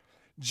her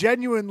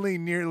genuinely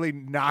nearly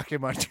knock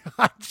him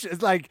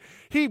unconscious. Like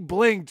he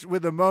blinked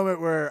with a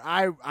moment where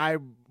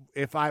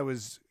if I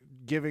was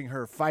giving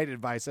her fight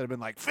advice, I'd have been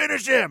like,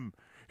 finish him.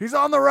 He's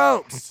on the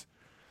ropes.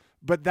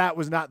 But that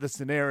was not the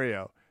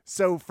scenario.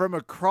 So from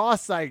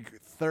across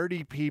like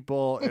 30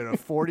 people in a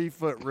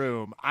 40-foot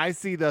room, I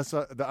see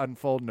the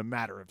unfold in a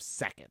matter of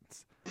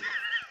seconds.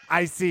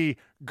 I see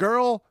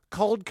girl,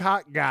 cold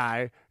cock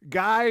guy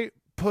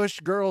push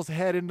girl's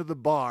head into the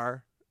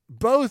bar,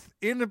 both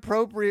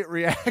inappropriate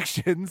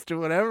reactions to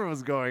whatever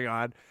was going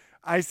on.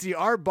 I see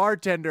our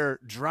bartender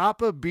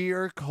drop a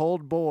beer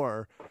cold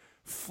bore,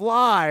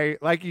 fly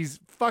like he's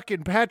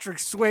fucking Patrick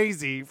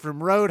Swayze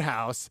from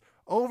Roadhouse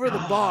over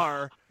the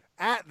bar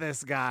at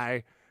this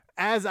guy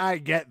as I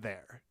get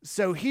there.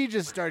 So he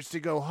just starts to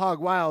go hog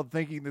wild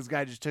thinking this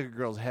guy just took a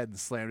girl's head and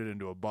slammed it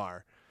into a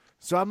bar.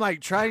 So I'm like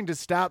trying to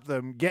stop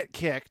them, get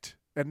kicked,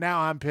 and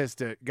now I'm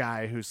pissed at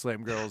guy who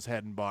slammed girl's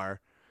head in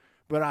bar.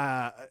 But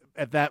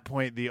at that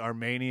point, the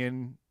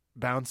Armenian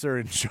bouncer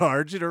in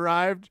charge had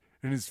arrived,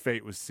 and his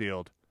fate was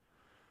sealed.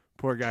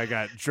 Poor guy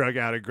got drug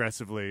out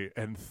aggressively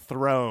and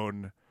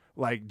thrown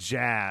like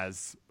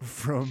jazz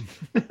from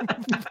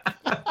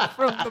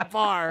the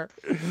bar,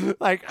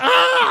 like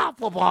plop,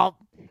 plop.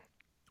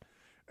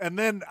 And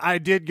then I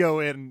did go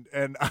in,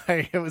 and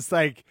it was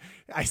like,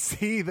 I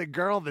see the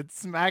girl that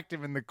smacked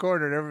him in the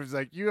corner, and everyone's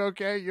like, you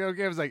okay? You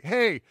okay? I was like,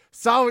 hey,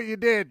 saw what you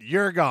did.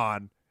 You're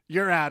gone.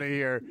 You're out of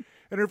here.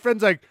 And her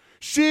friend's like,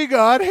 she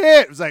got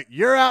hit. I was like,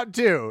 you're out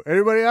too.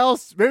 Anybody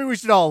else? Maybe we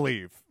should all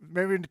leave.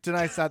 Maybe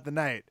tonight's not the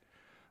night.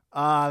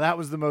 That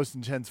was the most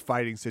intense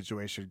fighting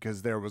situation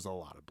because there was a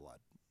lot of blood.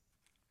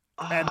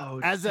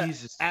 And as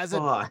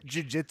a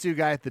jiu-jitsu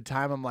guy at the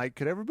time, I'm like,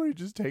 could everybody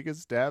just take a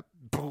step?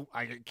 Boom,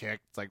 I get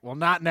kicked. It's like, well,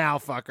 not now,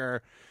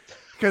 fucker.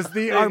 Because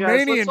the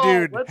Armenian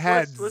dude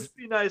had... Let's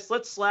be nice.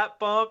 Let's slap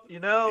bump, you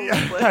know?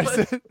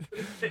 Yeah,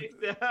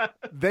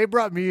 they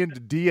brought me in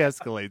to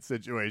de-escalate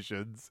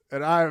situations.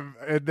 But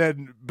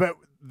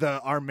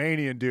the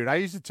Armenian dude, I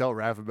used to tell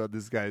Raph about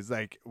this guy.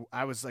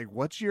 I was like,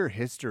 what's your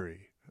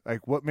history?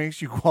 Like, what makes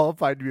you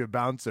qualified to be a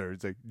bouncer?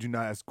 It's like, do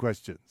not ask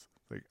questions.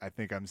 Like, I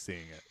think I'm seeing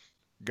it.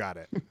 Got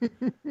it.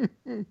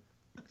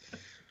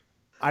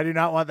 I do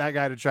not want that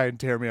guy to try and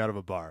tear me out of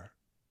a bar.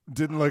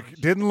 Didn't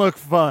look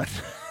fun.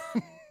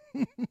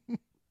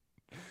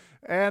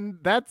 And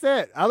that's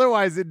it.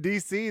 Otherwise, in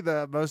DC,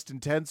 the most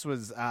intense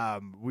was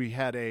we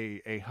had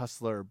a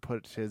hustler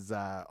put his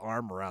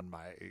arm around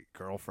my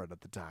girlfriend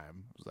at the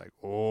time. It was like,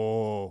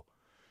 oh,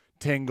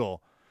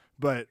 tingle.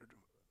 But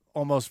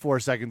almost 4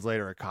 seconds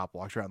later, a cop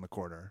walked around the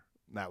corner.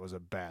 That was a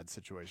bad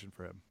situation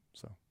for him.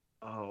 So.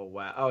 Oh,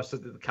 wow. Oh, so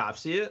did the cop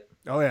see it?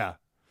 Oh, yeah.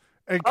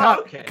 And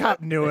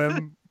cop knew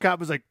him. Cop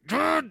was like,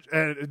 and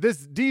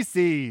this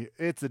DC,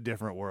 it's a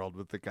different world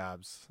with the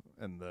cops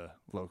and the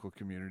local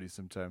community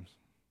sometimes.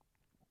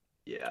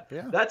 Yeah.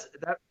 That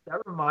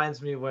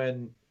reminds me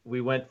when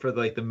we went for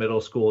like the middle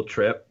school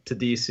trip to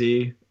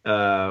DC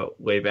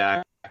way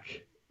back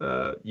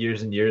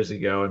years and years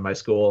ago in my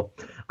school.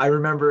 I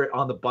remember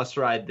on the bus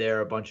ride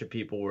there, a bunch of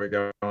people were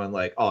going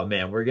like, "Oh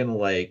man, we're gonna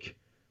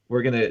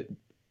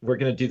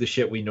do the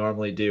shit we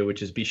normally do,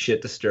 which is be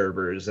shit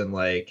disturbers and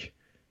like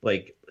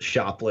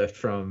shoplift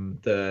from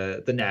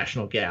the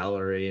National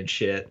Gallery and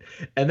shit."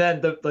 And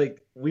then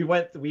we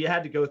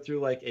had to go through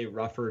like a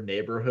rougher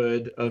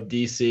neighborhood of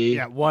DC.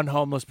 Yeah, one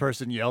homeless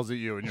person yells at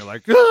you, and you're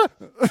like, ah!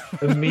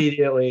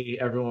 Immediately,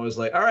 everyone was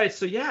like, "All right,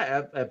 so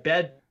yeah, a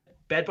bed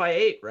by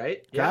 8,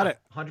 right? Got Yeah, it.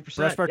 100%.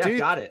 Brush our teeth.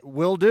 Got it.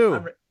 Will do.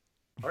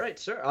 All right,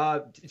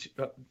 sir.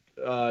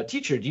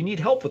 Teacher, do you need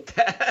help with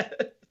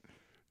that?"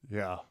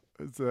 Yeah,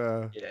 it's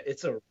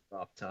it's a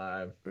rough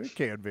time. It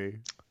can be.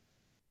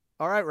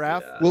 All right,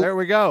 Raph. Yeah. Well, there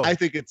we go. I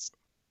think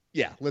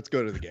let's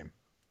go to the game.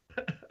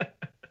 And now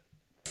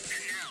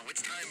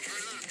it's time for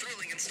another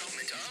thrilling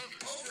installment of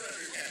Over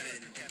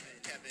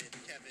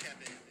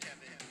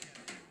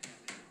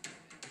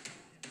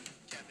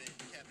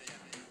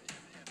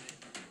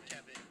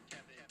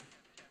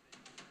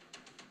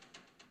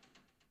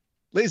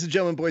Ladies and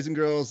gentlemen, boys and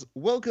girls,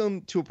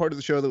 welcome to a part of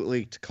the show that we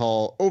like to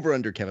call Over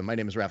Under Kevin. My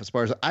name is Rafa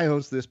Esparza. I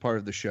host this part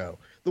of the show.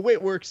 The way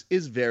it works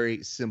is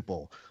very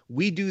simple.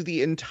 We do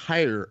the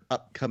entire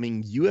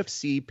upcoming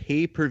UFC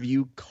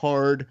pay-per-view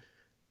card,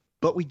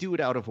 but we do it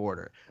out of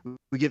order.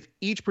 We give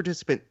each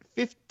participant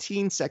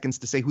 15 seconds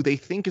to say who they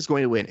think is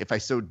going to win. If I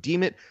so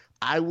deem it,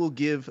 I will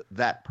give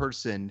that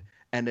person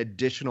an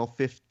additional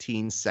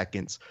 15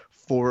 seconds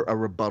for a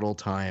rebuttal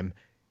time.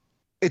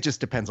 It just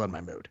depends on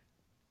my mood.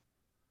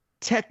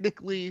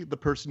 Technically, the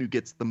person who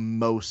gets the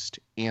most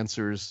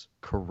answers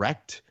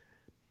correct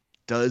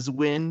does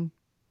win.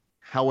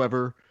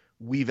 However,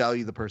 we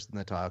value the person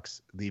that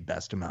talks the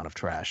best amount of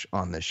trash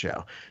on this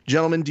show.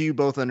 Gentlemen, do you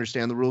both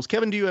understand the rules?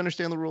 Kevin, do you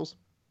understand the rules?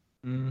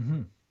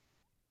 Mm-hmm.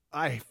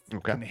 I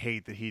fucking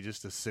hate that he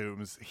just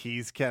assumes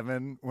he's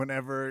Kevin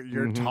whenever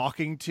you're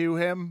talking to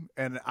him,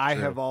 and I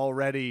have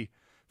already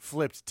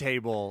flipped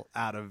table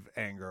out of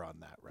anger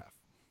on that, Ref.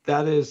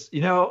 That is,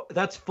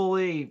 that's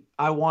fully.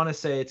 I want to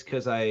say it's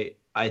because I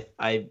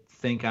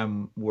think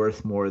I'm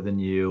worth more than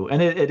you,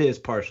 and it is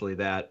partially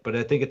that, but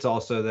I think it's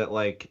also that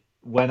like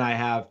when I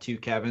have two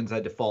Kevins, I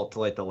default to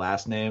like the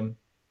last name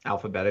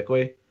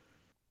alphabetically.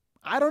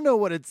 I don't know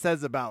what it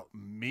says about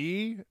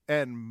me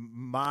and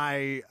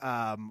my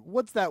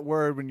what's that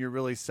word when you're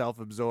really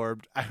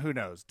self-absorbed? Who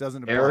knows?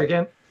 Doesn't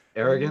apply.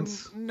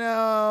 Arrogance.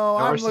 No,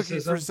 I'm looking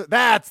for.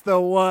 That's the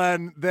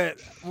one that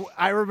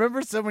I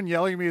remember someone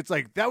yelling at me. It's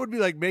like, that would be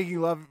like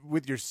making love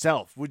with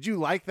yourself. Would you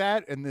like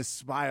that? And this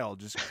smile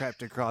just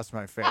crept across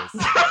my face.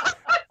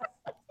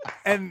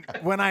 And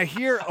when I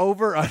hear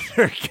Over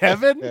Under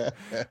Kevin,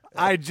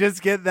 I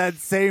just get that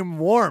same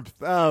warmth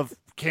of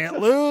can't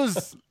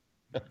lose.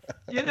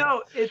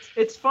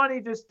 It's funny,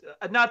 just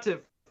not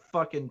to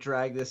fucking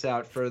drag this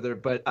out further,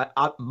 but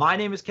my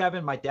name is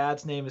Kevin. My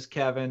dad's name is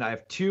Kevin. I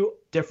have two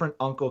different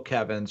Uncle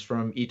Kevins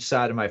from each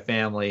side of my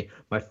family.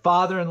 My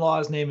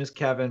father-in-law's name is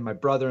Kevin. My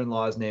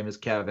brother-in-law's name is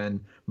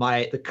Kevin.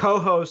 The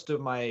co-host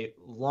of my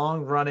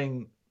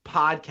long-running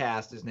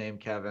podcast is named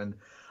Kevin.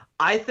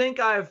 I think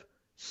I've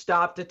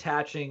stopped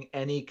attaching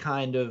any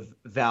kind of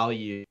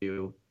value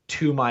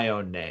to my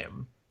own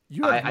name.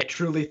 I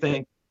truly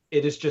think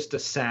it is just a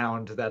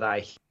sound that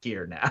I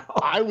hear now.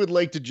 I would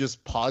like to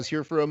just pause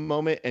here for a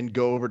moment and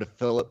go over to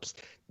Phillips.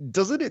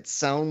 Doesn't it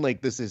sound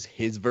like this is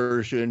his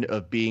version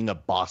of being a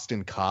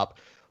Boston cop?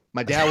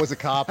 My dad was a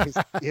cop.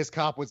 His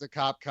cop was a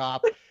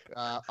cop.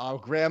 Our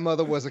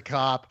grandmother was a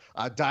cop.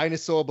 A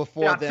dinosaur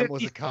before them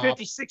was a cop.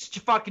 56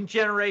 fucking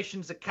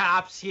generations of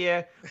cops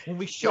here. When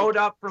we showed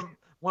up from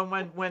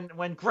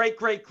when great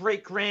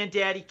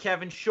granddaddy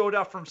Kevin showed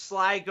up from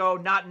Sligo,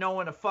 not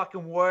knowing a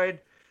fucking word.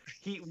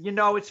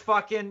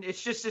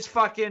 It's just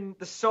the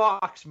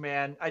socks,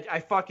 man. I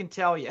fucking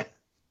tell you.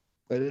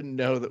 I didn't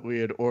know that we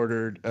had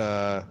ordered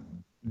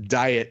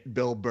Diet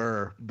Bill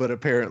Burr, but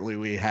apparently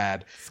we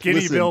had.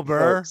 Skinny Bill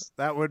Burr. Folks.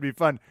 That would be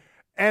fun.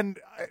 And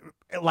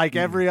like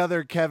every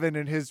other Kevin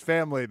in his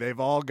family, they've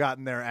all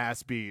gotten their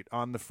ass beat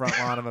on the front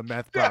lawn of a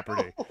meth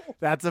property.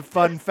 That's a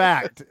fun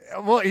fact.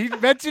 Well, he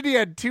mentioned he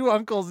had two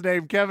uncles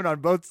named Kevin on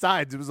both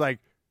sides. It was like,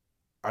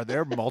 are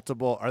there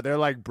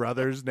like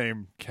brothers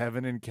named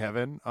Kevin and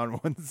Kevin on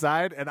one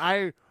side? And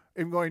I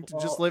am going to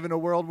just live in a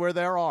world where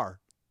there are.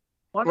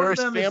 Or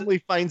his family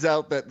finds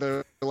out that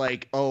they're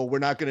like, oh, we're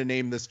not going to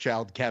name this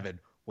child Kevin.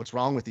 What's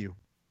wrong with you?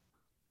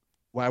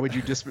 Why would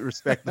you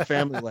disrespect the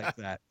family like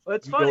that? Well,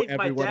 it's funny.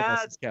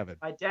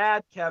 My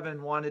dad,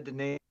 Kevin, wanted to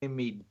name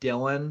me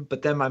Dylan,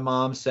 but then my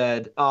mom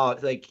said, "Oh,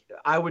 like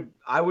I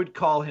would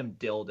call him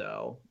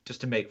Dildo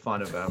just to make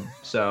fun of him."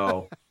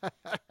 So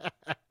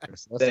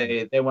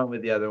they went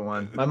with the other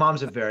one. My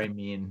mom's a very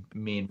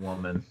mean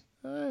woman.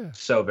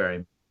 So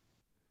very.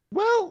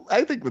 Well,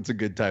 I think that's a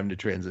good time to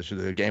transition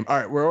to the game. All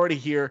right, we're already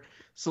here,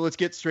 so let's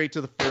get straight to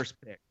the first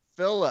pick.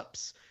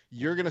 Phillips,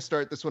 you're going to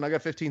start this one. I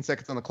got 15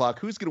 seconds on the clock.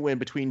 Who's going to win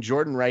between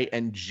Jordan Wright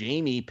and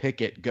Jamie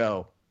Pickett?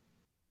 Go.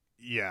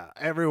 Yeah,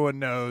 everyone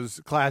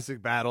knows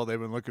classic battle they've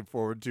been looking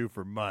forward to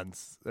for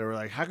months. They were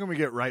like, how can we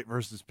get Wright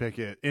versus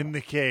Pickett in the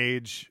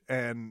cage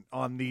and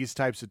on these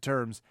types of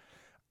terms?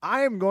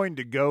 I am going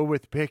to go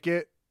with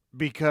Pickett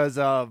because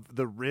of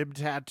the rib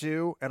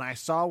tattoo. And I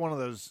saw one of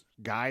those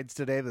guides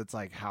today that's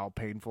like, how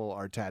painful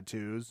are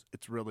tattoos?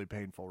 It's really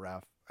painful,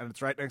 Ref. And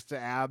it's right next to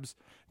abs.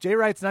 Jay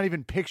Wright's not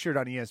even pictured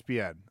on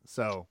ESPN.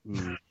 So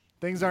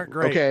things aren't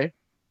great. Okay.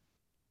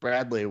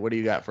 Bradley, what do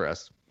you got for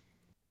us?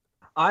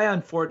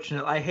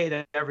 I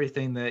hate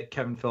everything that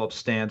Kevin Phillips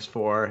stands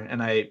for,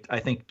 and I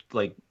think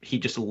like he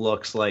just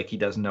looks like he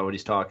doesn't know what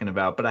he's talking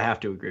about, but I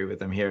have to agree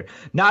with him here.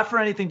 Not for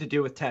anything to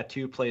do with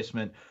tattoo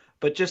placement,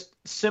 but just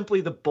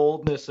simply the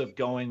boldness of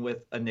going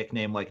with a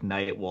nickname like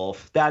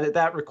Nightwolf.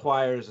 That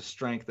requires a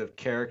strength of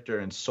character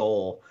and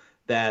soul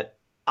that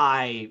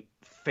I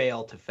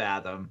fail to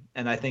fathom.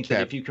 And I think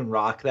that if you can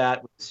rock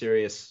that with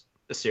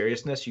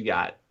seriousness, you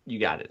got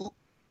it.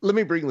 Let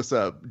me bring this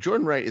up.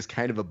 Jordan Wright is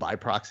kind of a by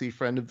proxy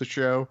friend of the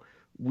show.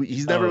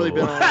 He's never really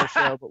been on the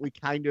show, but we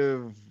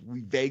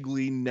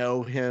vaguely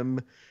know him.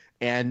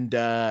 And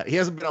he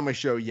hasn't been on my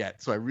show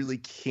yet, so I really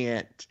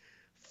can't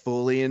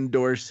fully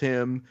endorse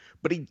him.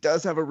 But he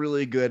does have a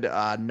really good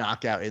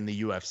knockout in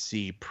the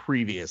UFC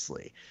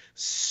previously.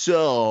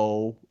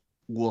 So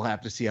we'll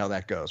have to see how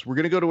that goes. We're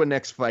going to go to a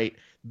next fight.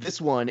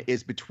 This one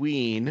is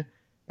between...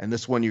 And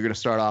this one, you're going to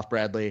start off,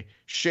 Bradley.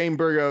 Shane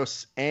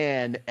Burgos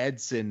and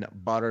Edson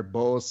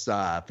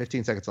Barboza.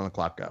 15 seconds on the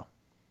clock, go.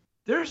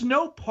 There's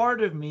no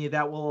part of me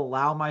that will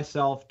allow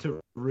myself to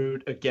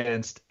root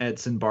against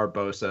Edson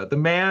Barboza. The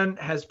man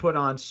has put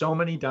on so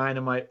many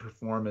dynamite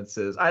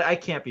performances. I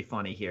can't be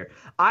funny here.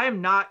 I am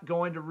not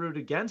going to root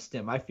against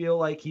him. I feel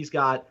like he's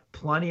got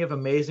plenty of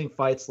amazing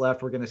fights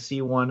left. We're going to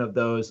see one of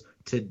those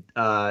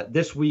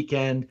this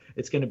weekend.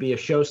 It's going to be a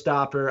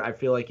showstopper. I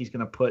feel like he's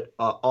going to put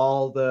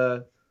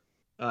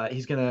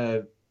he's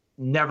gonna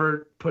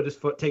never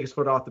take his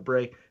foot off the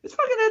brake. It's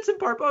fucking Edson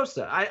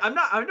Barboza. I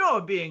know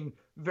I'm being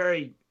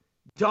very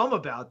dumb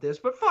about this,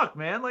 but fuck,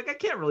 man, like I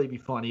can't really be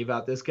funny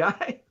about this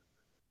guy.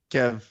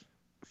 Kev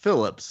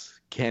Phillips,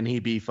 can he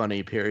be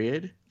funny?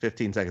 Period.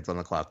 15 seconds on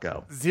the clock,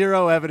 go.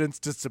 Zero evidence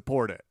to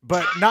support it,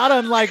 but not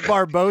unlike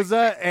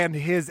Barboza and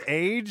his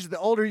age. The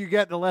older you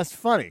get, the less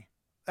funny.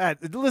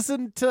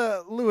 Listen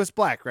to Lewis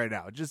Black right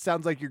now. It just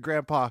sounds like your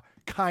grandpa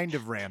kind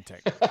of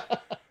ranting.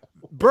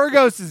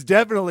 Burgos is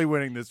definitely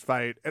winning this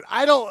fight, and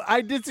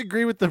I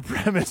disagree with the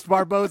premise.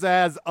 Barboza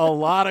has a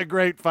lot of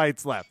great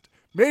fights left.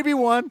 Maybe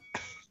one,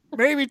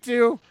 maybe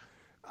two.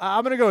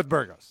 I'm going to go with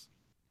Burgos.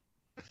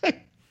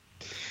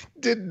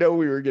 Didn't know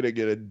we were going to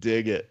get a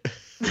dig at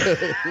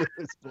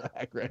Lewis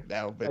Black right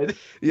now, but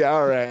yeah,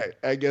 all right.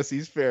 I guess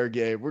he's fair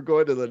game. We're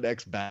going to the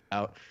next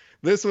bout.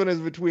 This one is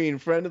between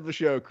friend of the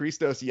show,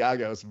 Christos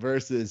Giagos,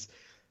 versus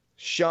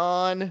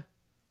Sean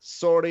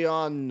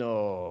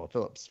Soriano.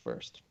 Phillips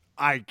first.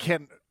 I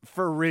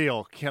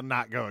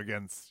cannot go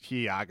against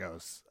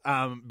Giagos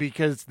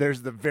because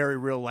there's the very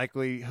real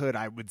likelihood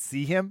I would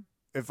see him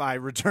if I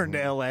returned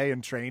to LA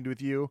and trained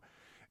with you.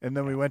 And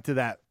then we went to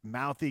that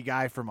mouthy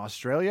guy from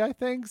Australia, I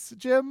think,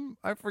 Jim.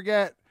 I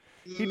forget.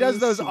 He does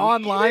those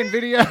online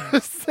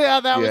videos.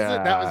 Yeah, that was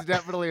it. That was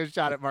definitely a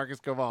shot at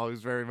Marcus Koval,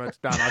 who's very much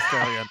not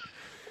Australian.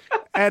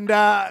 And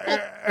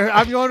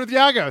I'm going with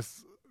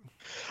Giagos.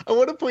 I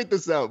want to point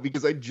this out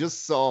because I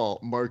just saw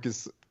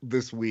Marcus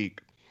this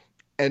week.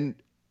 And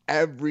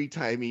every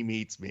time he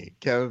meets me,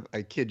 Kev,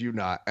 I kid you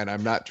not, and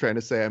I'm not trying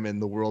to say I'm in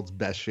the world's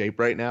best shape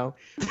right now,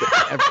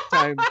 but every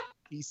time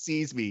he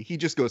sees me, he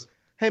just goes,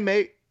 "Hey,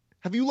 mate,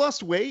 have you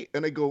lost weight?"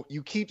 And I go,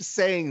 "You keep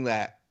saying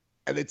that,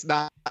 and it's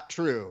not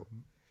true."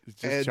 It's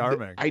just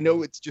charming. I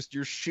know it's just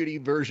your shitty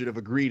version of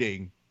a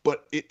greeting,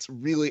 but it's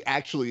really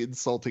actually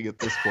insulting at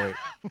this point.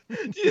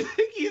 Do you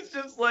think he's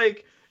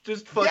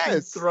just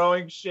fucking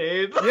throwing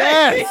shade?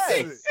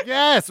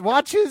 Yes.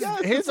 Watch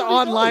his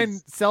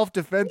online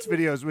self-defense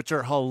videos, which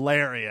are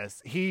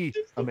hilarious. He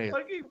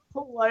fucking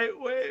polite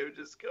way of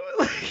just going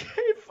like,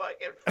 "Hey,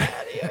 fucking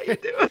fatty, how you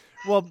doing?"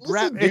 Well,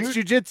 it's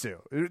jiu-jitsu.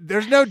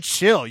 There's no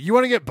chill. You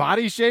want to get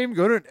body shamed?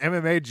 Go to an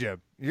MMA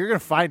gym. You're gonna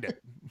find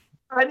it.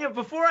 I know.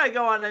 Before I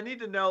go on, I need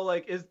to know,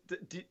 like,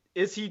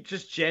 is he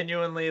just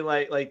genuinely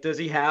like does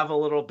he have a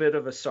little bit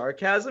of a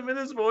sarcasm in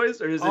his voice,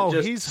 or is it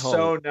just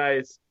so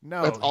nice?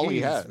 No, that's all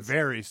he has.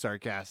 Very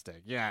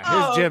sarcastic.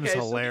 Yeah, his gym's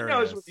hilarious. So he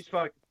knows what he's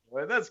fucking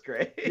doing. That's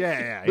great.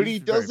 Yeah. But he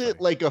does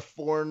it like a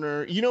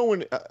foreigner. You know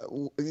when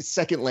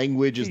second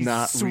language is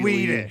not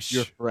Swedish.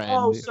 Really your friend.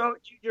 Oh, so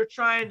you're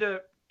trying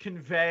to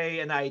convey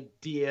an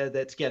idea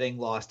that's getting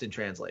lost in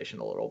translation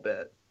a little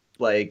bit.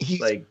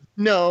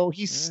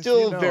 He's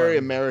still very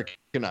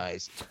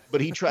Americanized,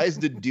 but he tries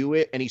to do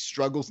it and he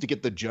struggles to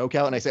get the joke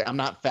out. And I say, "I'm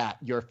not fat,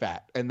 you're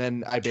fat," and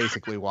then I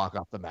basically walk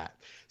off the mat.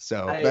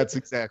 So that's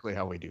exactly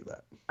how we do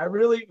that. I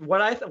really,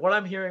 what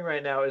I'm hearing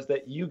right now is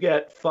that you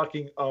get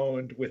fucking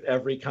owned with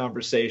every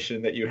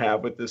conversation that you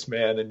have with this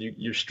man, and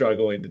you're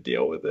struggling to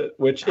deal with it.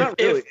 Which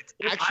it's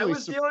actually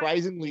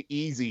surprisingly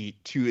easy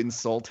to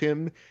insult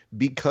him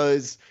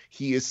because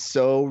he is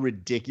so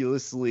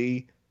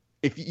ridiculously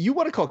if you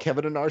want to call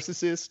Kevin a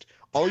narcissist,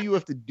 all you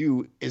have to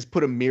do is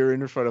put a mirror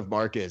in front of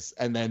Marcus,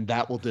 and then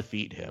that will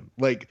defeat him.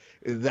 Like,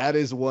 that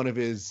is one of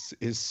his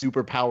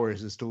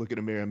superpowers, is to look in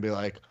a mirror and be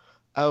like,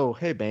 oh,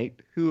 hey,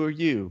 mate, who are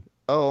you?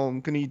 Oh,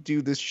 I'm going to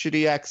do this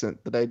shitty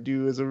accent that I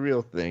do as a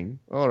real thing.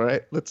 All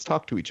right, let's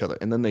talk to each other.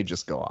 And then they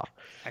just go off.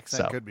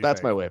 Accent So could be that's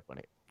fake. my way of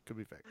putting it. Could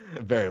be fake.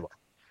 Very well.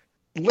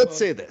 Let's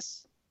say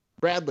this.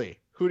 Bradley,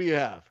 who do you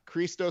have?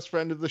 Christos,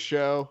 friend of the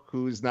show,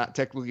 who's not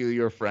technically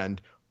your friend,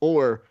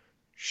 or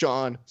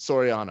Sean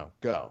Soriano?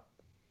 Go.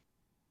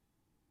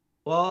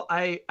 Well,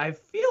 I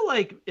feel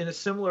like in a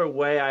similar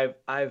way,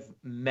 I've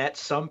met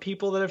some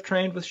people that have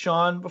trained with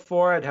Sean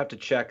before. I'd have to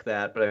check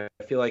that, but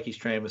I feel like he's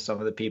trained with some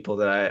of the people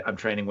that I'm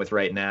training with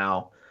right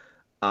now,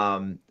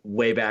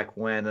 way back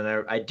when.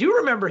 And I do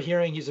remember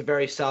hearing he's a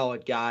very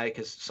solid guy,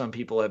 because some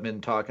people have been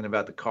talking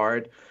about the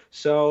card.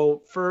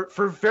 So for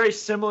very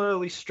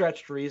similarly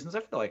stretched reasons,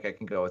 I feel like I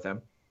can go with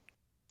him.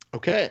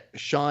 Okay.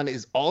 Sean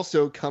is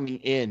also coming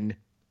in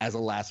as a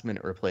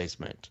last-minute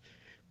replacement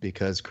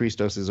because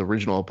Christos'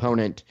 original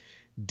opponent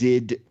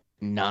did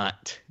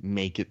not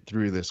make it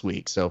through this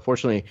week. So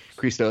fortunately,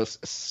 Christos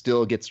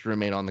still gets to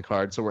remain on the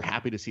card. So we're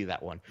happy to see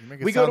that one. You make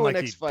it We go sound to like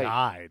our next he fight.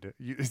 died.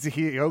 Is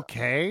he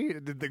okay?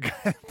 Did the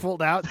guy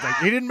pulled out? It's like,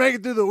 he didn't make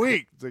it through the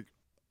week. It's like,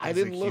 I as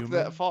a didn't look human?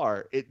 that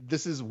far.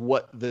 This is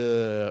what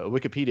the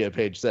Wikipedia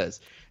page says.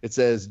 It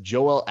says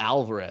Joel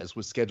Alvarez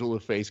was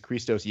scheduled to face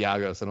Christos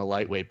Yagos in a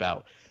lightweight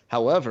bout.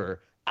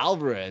 However,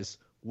 Alvarez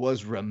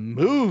was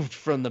removed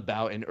from the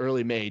bout in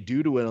early May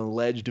due to an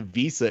alleged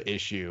visa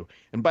issue.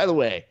 And by the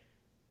way,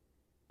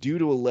 due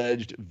to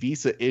alleged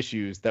visa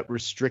issues that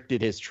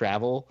restricted his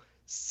travel,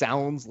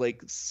 sounds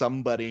like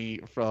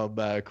somebody from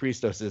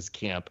Christos's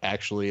camp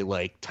actually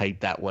like typed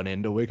that one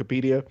into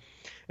Wikipedia.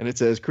 And it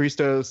says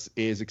Christos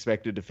is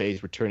expected to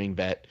face returning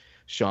vet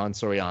Sean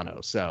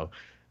Soriano. So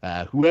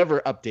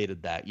whoever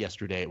updated that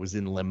yesterday, it was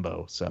in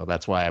limbo. So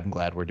that's why I'm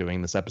glad we're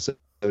doing this episode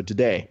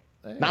today.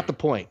 Hey. Not the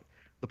point.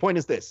 The point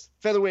is this: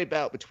 featherweight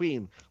bout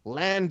between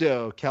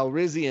Lando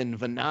Calrissian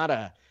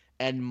Venata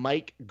and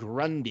Mike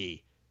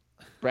Grundy.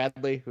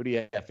 Bradley, who do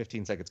you have?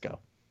 15 seconds, go.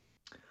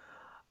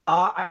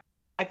 I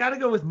got to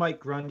go with Mike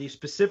Grundy,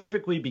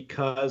 specifically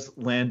because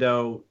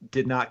Lando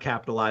did not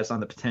capitalize on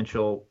the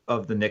potential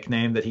of the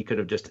nickname that he could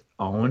have just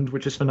owned,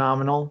 which is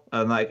phenomenal.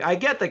 And like, I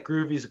get that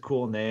Groovy's a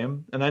cool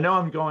name, and I know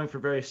I'm going for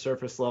very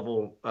surface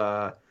level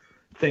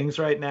things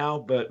right now,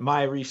 but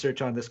my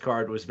research on this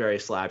card was very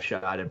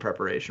slapshot in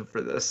preparation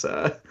for this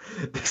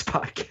this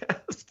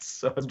podcast.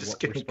 So I'm That's just what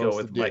going we're to go supposed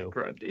with to Mike do.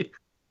 Grundy.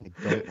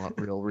 I don't want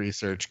real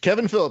research.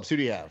 Kevin Phillips, who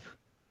do you have?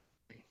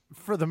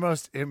 For the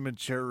most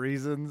immature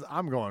reasons,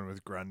 I'm going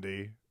with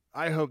Grundy.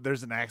 I hope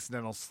there's an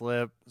accidental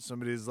slip.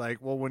 Somebody's like,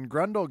 well, when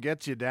Grundle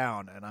gets you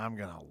down, and I'm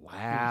going to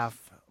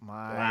laugh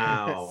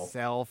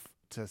myself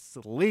to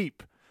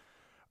sleep.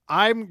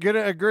 I'm going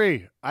to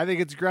agree. I think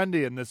it's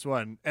Grundy in this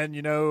one. And,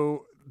 you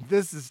know,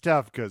 this is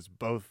tough because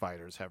both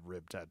fighters have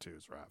rib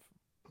tattoos,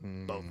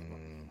 Raph. Both of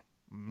them.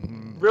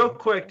 Mhm. Real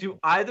quick, do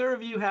either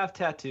of you have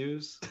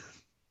tattoos?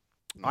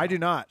 I do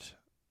not.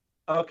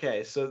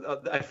 Okay, so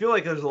I feel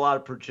like there's a lot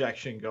of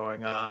projection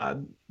going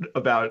on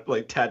about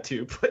like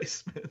tattoo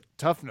placement.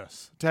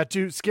 Toughness.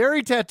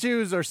 Scary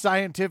tattoos are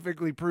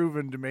scientifically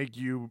proven to make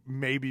you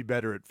maybe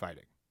better at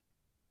fighting.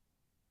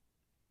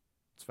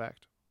 It's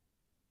fact.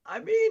 I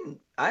mean,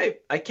 I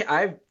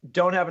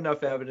don't have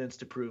enough evidence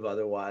to prove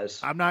otherwise.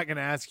 I'm not going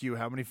to ask you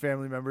how many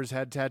family members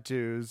had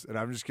tattoos, and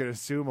I'm just going to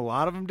assume a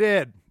lot of them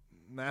did.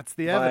 And that's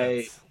the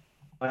evidence.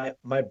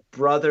 My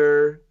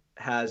brother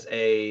has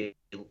a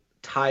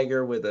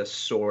tiger with a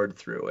sword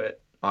through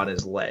it on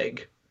his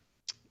leg.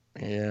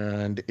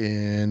 And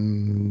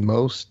in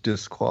most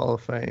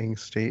disqualifying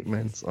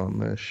statements on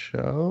this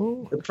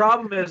show, The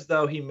problem is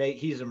though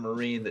he's a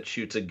Marine that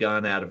shoots a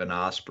gun out of an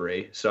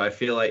Osprey, so I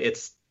feel like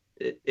it's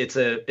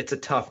a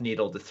tough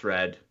needle to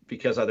thread,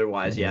 because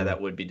otherwise, yeah, that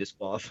would be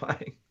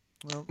disqualifying.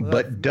 Well,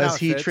 but does now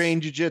he it fits.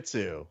 train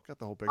jiu-jitsu? Got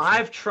the whole picture.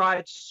 I've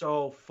tried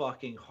so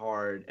fucking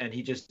hard, and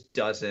he just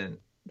doesn't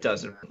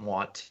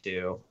want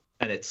to,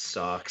 and it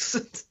sucks.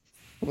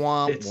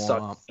 Womp, It womp.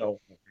 sucks so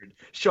hard.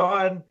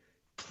 Sean,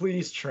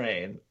 please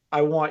train.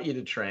 I want you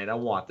to train. I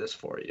want this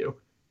for you.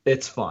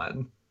 It's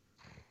fun.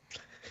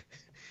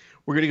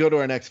 We're going to go to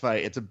our next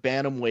fight. It's a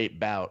bantamweight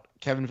bout.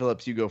 Kevin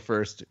Phillips, you go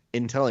first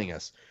in telling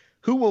us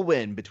who will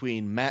win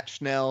between Matt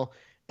Schnell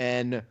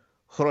and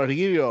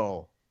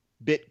Rodrigo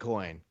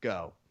Bitcoin.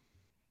 Go.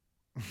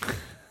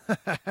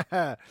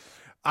 I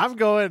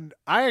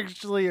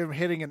actually am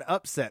hitting an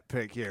upset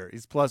pick here.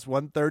 He's plus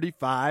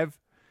 135.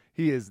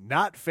 He is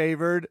not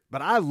favored,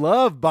 but I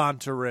love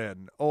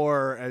Bontarin,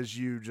 or as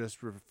you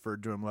just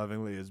referred to him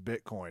lovingly as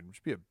Bitcoin.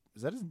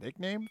 Is that his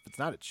nickname? If it's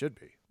not, it should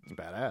be. It's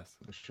badass.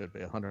 It should be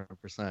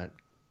 100%.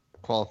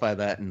 Qualify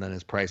that, and then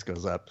his price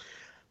goes up.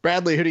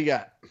 Bradley, who do you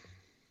got?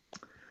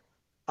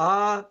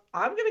 I'm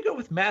gonna go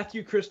with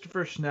Matthew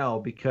Christopher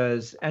Schnell,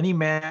 because any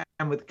man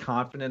with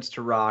confidence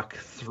to rock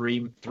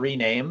three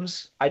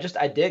names, I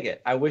dig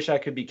it. I wish I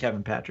could be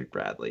Kevin Patrick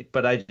Bradley,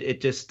 but I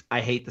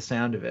hate the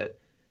sound of it.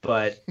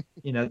 But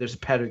There's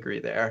pedigree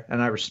there,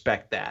 and I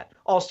respect that.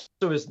 Also,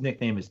 his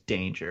nickname is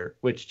Danger,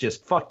 which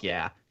just fuck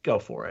yeah, go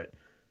for it.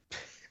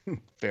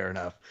 Fair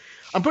enough.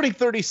 I'm putting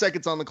 30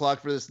 seconds on the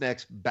clock for this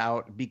next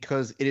bout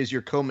because it is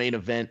your co-main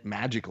event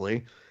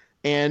magically.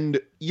 And,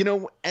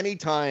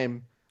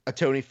 anytime a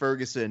Tony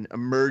Ferguson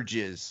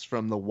emerges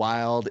from the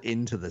wild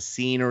into the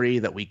scenery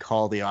that we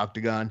call the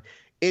Octagon,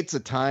 it's a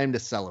time to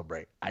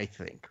celebrate, I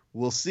think.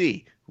 We'll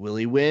see. Will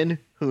he win?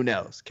 Who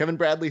knows? Kevin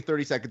Bradley,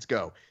 30 seconds,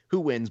 go. Who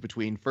wins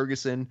between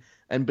Ferguson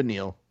and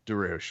Beneil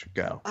Dariush?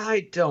 Go.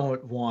 I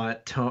don't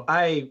want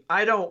Tony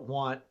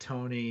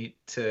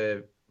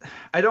to.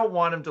 I don't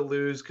want him to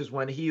lose because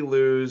when he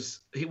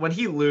loses,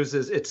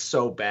 it's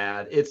so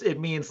bad. It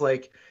means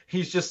like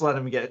he's just let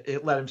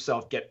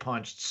himself get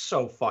punched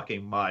so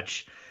fucking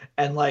much.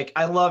 And like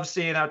I love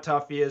seeing how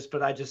tough he is,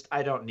 but I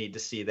don't need to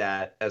see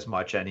that as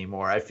much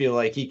anymore. I feel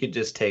like he could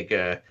just take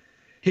a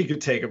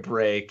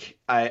break.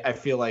 I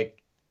feel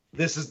like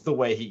this is the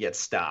way he gets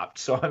stopped.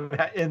 So I'm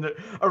in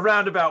a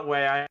roundabout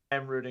way. I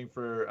am rooting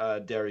for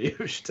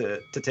Dariush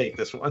to take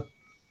this one.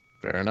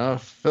 Fair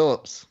enough.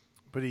 Phillips.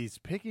 But he's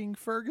picking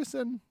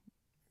Ferguson?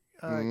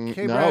 No.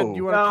 Brad,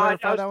 you want to clarify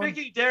that I one? was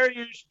picking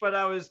Dariush, but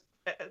I was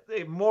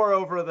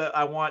moreover that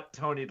I want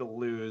Tony to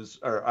lose,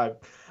 or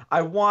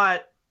I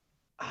want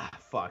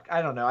fuck.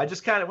 I don't know. I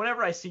just kind of,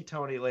 whenever I see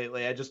Tony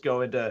lately, I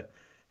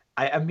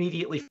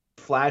immediately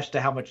flash to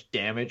how much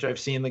damage I've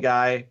seen the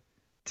guy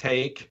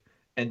take,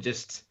 and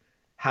just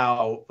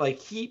how like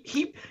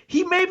he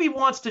maybe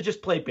wants to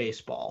just play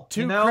baseball.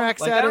 Two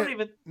cracks like, at I don't it,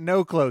 even.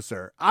 no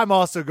closer. I'm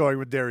also going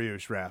with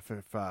Dariush, Raf,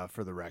 if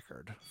for the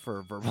record,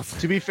 for verbal.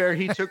 To be fair,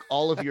 he took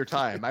all of your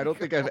time. I don't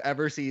think I've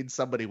ever seen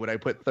somebody, when I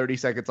put 30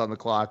 seconds on the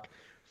clock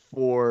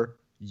for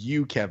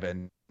you,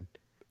 Kevin,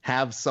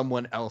 have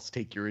someone else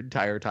take your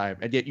entire time.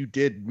 And yet you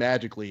did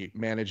magically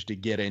manage to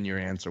get in your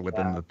answer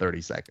within the 30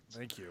 seconds.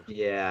 Thank you.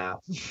 Yeah.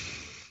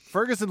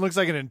 Ferguson looks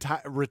like an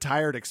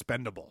retired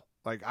expendable.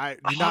 Like, I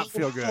do not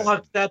feel good.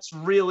 Fuck, that's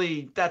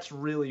really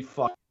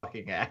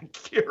fucking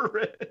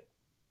accurate.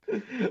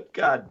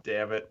 God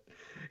damn it.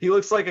 He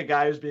looks like a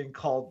guy who's being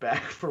called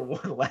back for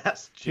one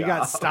last job. He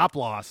got stop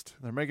lost.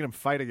 They're making him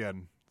fight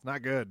again. It's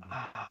not good.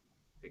 Oh,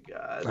 my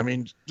God. I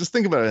mean, just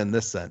think about it in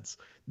this sense.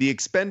 The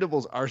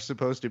Expendables are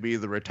supposed to be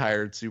the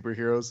retired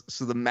superheroes.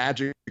 So the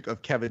magic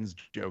of Kevin's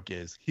joke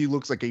is he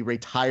looks like a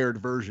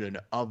retired version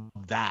of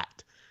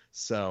that.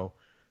 So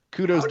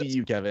kudos to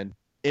you, Kevin.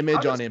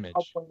 Image on image.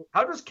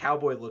 How does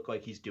Cowboy look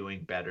like he's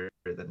doing better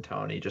than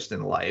Tony just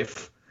in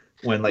life?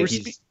 When like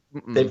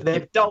they've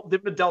been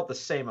dealt the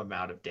same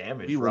amount of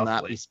damage. We will roughly.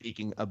 not be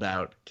speaking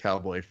about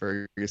Cowboy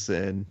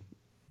Ferguson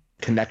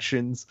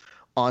connections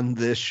on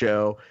this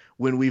show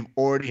when we've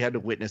already had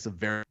to witness a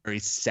very, very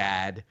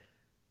sad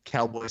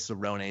Cowboy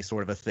Cerrone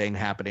sort of a thing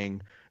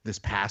happening this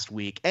past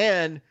week.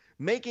 And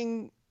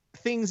making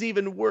things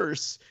even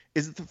worse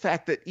is the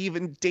fact that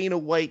even Dana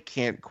White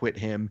can't quit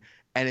him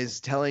and is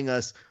telling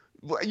us,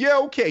 yeah,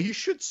 okay, he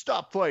should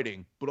stop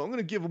fighting, but I'm going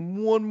to give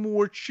him one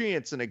more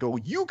chance. And I go,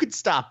 you could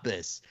stop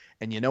this.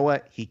 And you know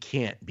what? He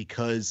can't,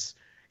 because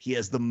he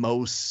has the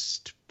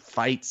most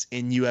fights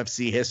in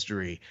UFC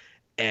history,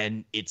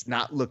 and it's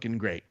not looking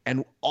great.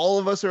 And all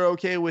of us are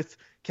okay with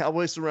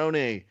Cowboy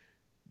Cerrone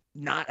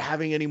not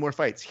having any more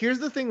fights. Here's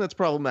the thing that's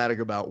problematic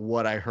about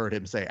what I heard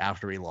him say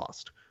after he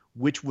lost,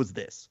 which was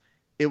this.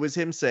 It was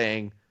him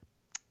saying,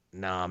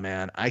 nah,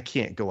 man, I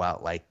can't go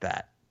out like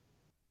that.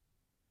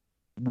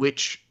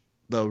 Which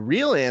the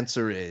real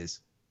answer is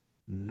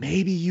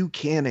maybe you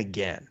can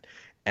again.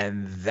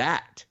 And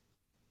that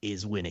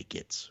is when it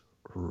gets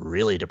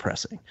really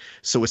depressing.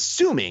 So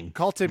assuming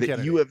Call Tim that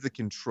Kennedy. you have the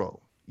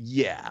control.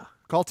 Yeah.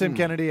 Call Tim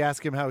Kennedy,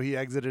 ask him how he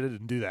exited it,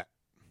 and do that.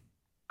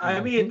 I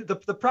mean, the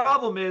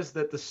problem is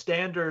that the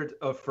standard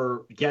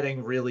for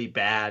getting really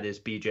bad is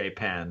BJ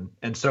Penn.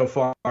 And so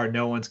far,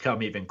 no one's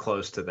come even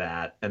close to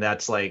that. And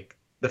that's like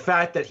the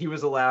fact that he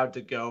was allowed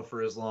to go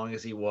for as long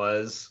as he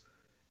was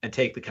and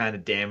take the kind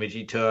of damage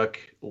he took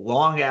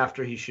long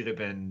after he should have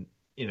been,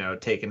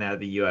 taken out of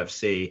the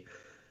UFC.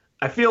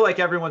 I feel like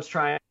everyone's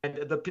trying.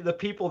 The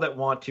people that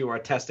want to are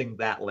testing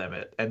that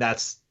limit, and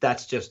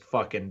that's just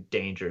fucking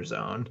danger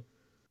zone.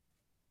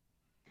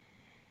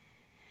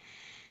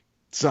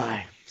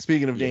 Sigh.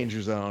 Speaking of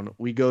danger zone,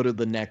 we go to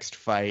the next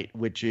fight,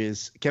 which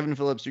is Kevin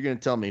Phillips. You're going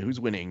to tell me who's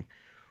winning.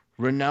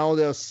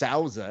 Ronaldo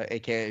Souza,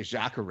 a.k.a.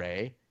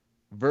 Jacare,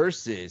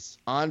 versus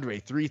Andre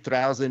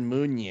 3000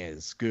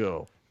 Munoz.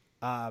 Go.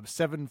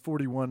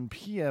 7:41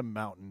 p.m.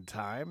 Mountain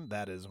Time.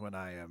 That is when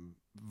I am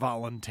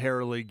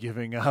voluntarily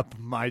giving up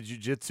my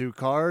jiu-jitsu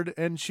card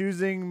and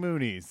choosing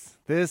Moonies.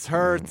 This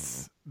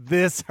hurts.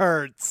 This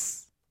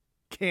hurts.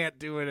 Can't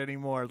do it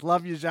anymore.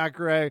 Love you,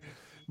 Jacare.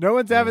 No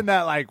one's having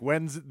that, like,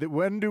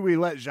 when do we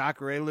let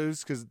Jacare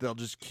loose? Because they'll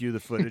just cue the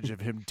footage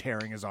of him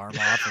tearing his arm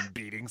off and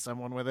beating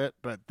someone with it.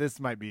 But this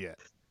might be it.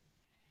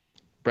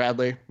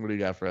 Bradley, what do you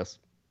got for us?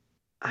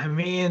 I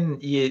mean,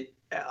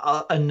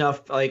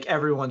 enough, like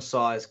everyone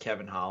saw his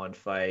Kevin Holland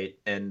fight,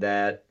 and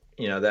that,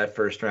 that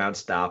first round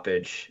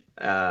stoppage,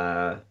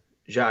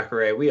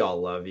 Jacare, we all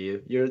love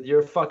you. You're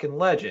a fucking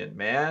legend,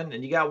 man,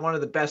 and you got one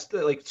of the best,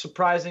 like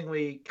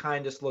surprisingly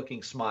kindest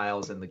looking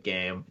smiles in the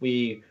game.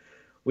 We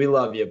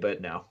love you,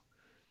 but no.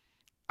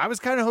 I was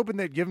kind of hoping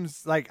they'd give him,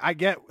 like, I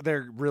get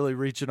they're really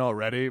reaching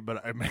already,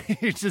 but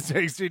it just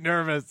makes me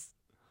nervous.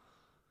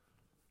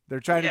 They're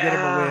trying to get him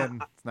a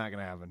win. It's not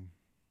going to happen.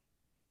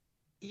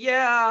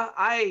 Yeah,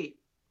 I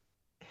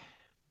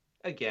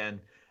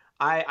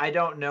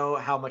don't know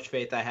how much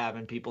faith I have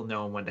in people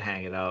knowing when to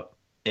hang it up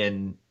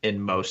in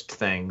most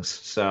things.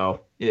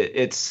 So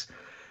it's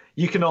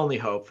you can only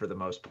hope for the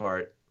most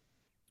part.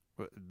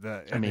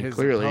 His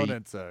clearly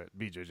opponent's a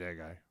BJJ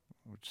guy,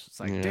 which is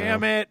like,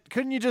 damn it!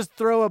 Couldn't you just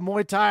throw a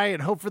Muay Thai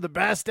and hope for the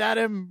best at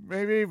him,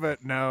 maybe?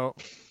 But no.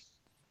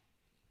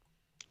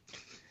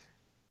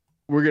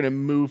 We're gonna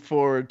move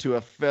forward to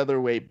a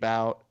featherweight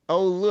bout.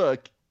 Oh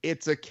look,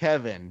 it's a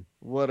Kevin.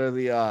 What are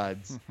the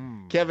odds?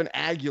 Kevin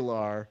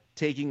Aguilar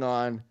taking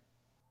on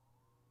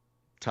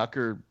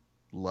Tucker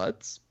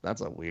Lutz.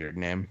 That's a weird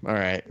name. All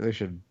right, they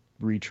should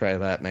retry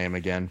that name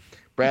again.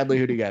 Bradley,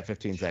 who do you got?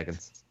 15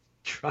 seconds.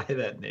 Try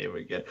that name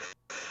again.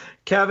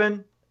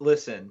 Kevin,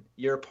 listen,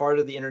 you're a part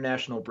of the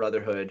International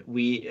Brotherhood.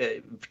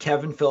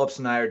 Kevin Phillips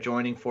and I are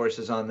joining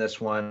forces on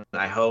this one,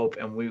 I hope,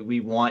 and we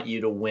want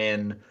you to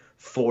win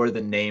for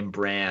the name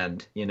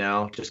brand,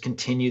 just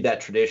continue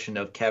that tradition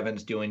of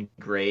Kevin's doing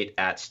great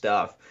at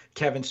stuff.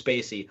 Kevin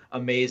Spacey,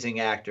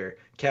 amazing actor.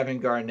 Kevin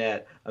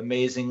Garnett,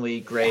 amazingly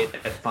great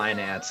at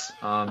finance.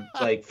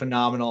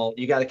 Phenomenal.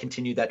 You got to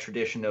continue that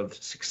tradition of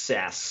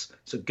success.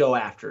 So go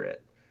after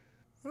it.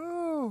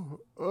 Oh,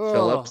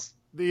 Phillips.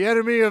 The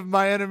enemy of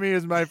my enemy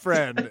is my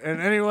friend.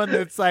 And anyone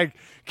that's like,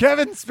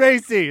 Kevin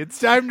Spacey, it's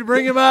time to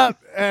bring him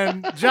up.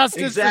 And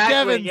justice for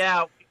Kevin.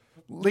 Yeah.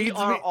 We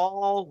are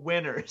all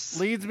winners.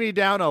 Leads me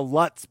down a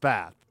Lutz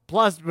path.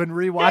 Plus, been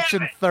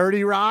rewatching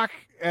 30 Rock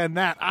and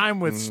that I'm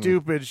with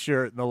Stupid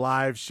shirt in the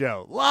live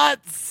show.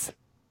 Lutz!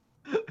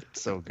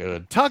 So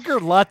good.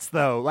 Tucker Lutz,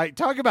 though, like,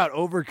 talk about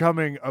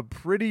overcoming a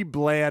pretty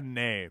bland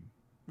name.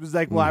 It was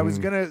like, well, I was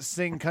going to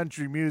sing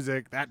country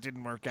music. That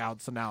didn't work out,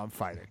 so now I'm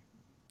fighting.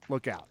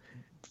 Look out.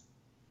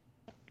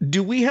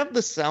 Do we have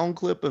the sound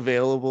clip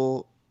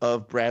available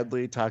of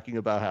Bradley talking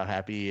about how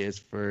happy he is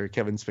for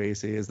Kevin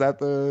Spacey? Is that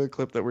the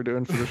clip that we're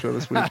doing for the show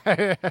this week?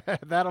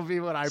 That'll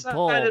be what I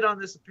pull. I decided on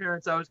this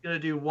appearance I was going to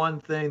do one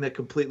thing that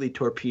completely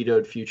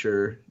torpedoed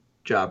future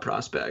job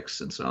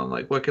prospects, and so I'm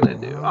like, what can I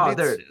do?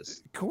 There it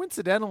is.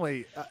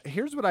 Coincidentally,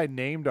 here's what I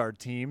named our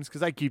teams,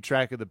 because I keep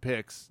track of the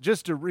picks,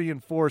 just to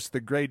reinforce the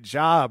great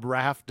job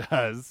Raph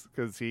does,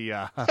 because he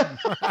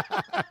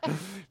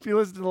if you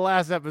listen to the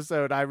last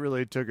episode, I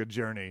really took a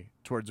journey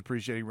towards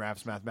appreciating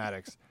Raph's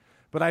mathematics.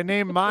 But I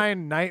named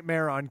mine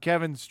Nightmare on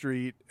Kevin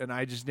Street, and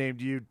I just named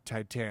you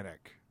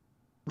Titanic.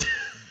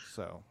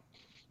 So.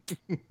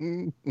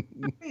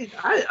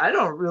 I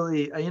don't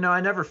really,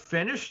 I never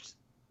finished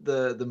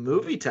the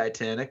movie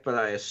Titanic, but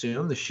I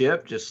assume the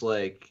ship just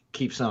like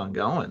keeps on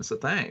going. So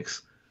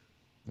thanks.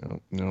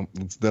 No,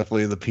 it's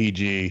definitely the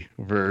PG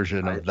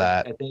version of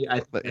that. I think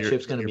the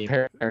ship's going to be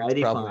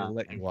probably fine.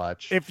 let you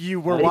watch. If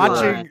you were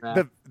watching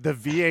the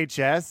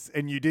VHS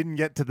and you didn't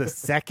get to the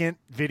second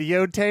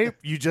videotape,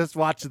 you just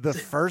watched the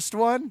first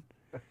one.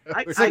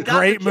 It's a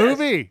great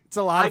movie. It's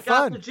a lot of fun.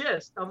 I got the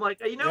gist. I'm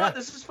like, what?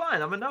 This is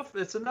fine.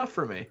 It's enough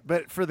for me.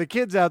 But for the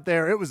kids out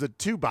there, it was a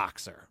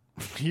 2-boxer.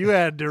 You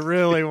had to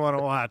really want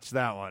to watch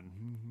that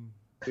one.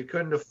 We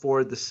couldn't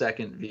afford the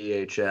second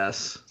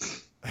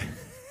VHS.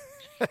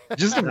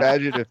 Just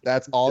imagine if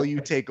that's all you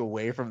take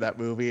away from that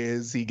movie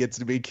is he gets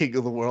to be king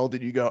of the world,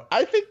 and you go,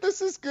 I think this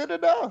is good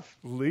enough.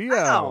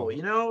 Leo.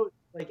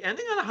 Like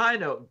ending on a high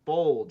note,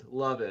 bold,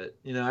 love it.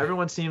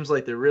 Everyone seems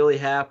like they're really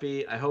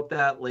happy. I hope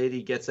that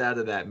lady gets out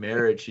of that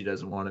marriage she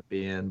doesn't want to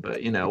be in.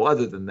 But,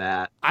 other than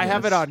that, I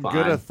have it on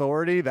good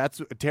authority. That's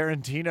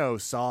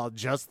Tarantino saw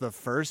just the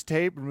first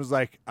tape and was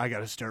like, I got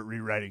to start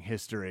rewriting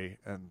history.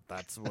 And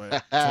that's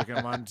what took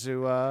him on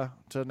to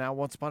now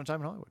Once Upon a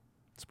Time in Hollywood.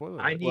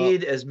 Spoiler. I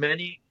need as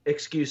many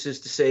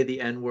excuses to say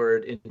the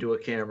N-word into a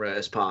camera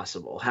as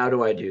possible. How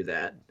do I do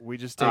that? We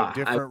just take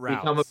different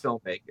routes. Become a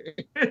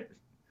filmmaker.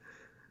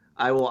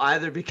 I will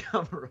either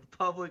become a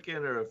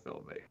Republican or a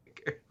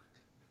filmmaker.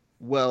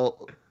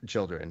 Well,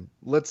 children,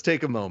 let's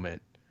take a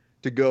moment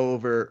to go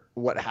over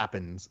what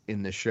happens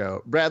in the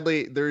show.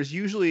 Bradley, there's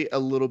usually a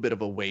little bit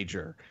of a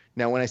wager.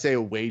 Now, when I say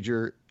a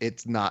wager,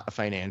 it's not a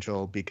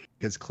financial,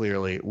 because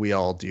clearly we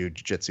all do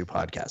jiu-jitsu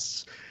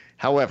podcasts.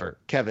 However,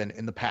 Kevin,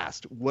 in the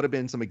past, what have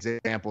been some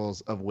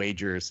examples of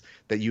wagers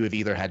that you have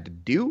either had to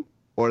do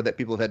or that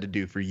people have had to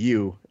do for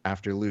you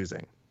after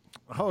losing?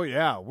 Oh,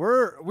 yeah.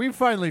 We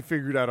finally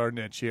figured out our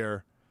niche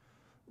here.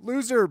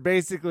 Loser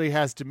basically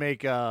has to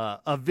make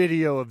a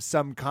video of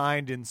some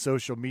kind in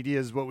social media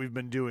is what we've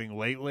been doing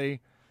lately.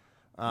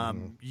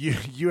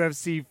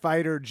 UFC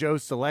fighter Joe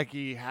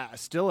Selecki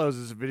still owes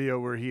us a video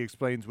where he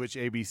explains which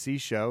ABC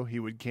show he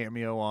would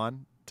cameo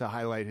on to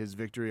highlight his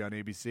victory on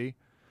ABC.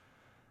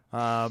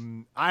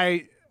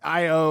 I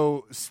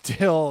owe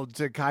still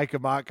to Kai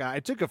Kamaka. I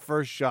took a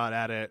first shot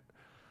at it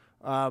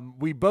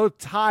We both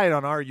tied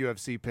on our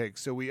UFC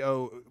picks, so we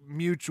owe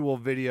mutual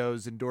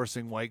videos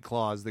endorsing White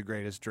Claw as the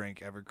greatest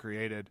drink ever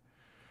created.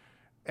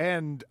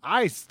 And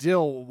I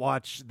still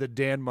watch the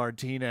Dan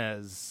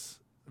Martinez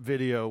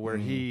video where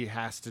he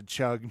has to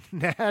chug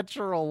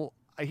natural.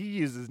 He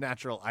uses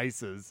natural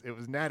ices. It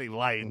was Natty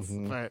Lights,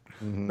 but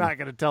not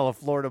going to tell a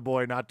Florida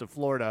boy not to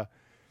Florida.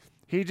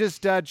 He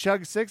just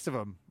chugged 6 of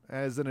them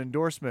as an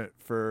endorsement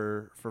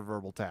for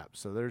Verbal Tap.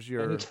 So there's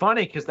your. And it's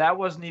funny because that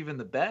wasn't even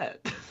the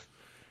bet.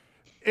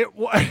 It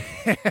was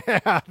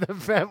the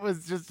bet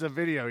was just a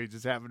video. He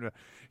just happened to.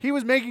 He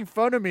was making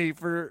fun of me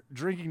for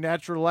drinking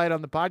Natural Light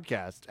on the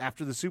podcast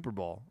after the Super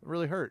Bowl. It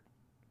really hurt.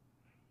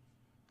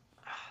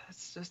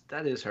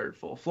 That is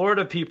hurtful.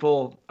 Florida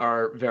people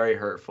are very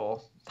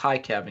hurtful. Hi,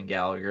 Kevin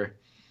Gallagher.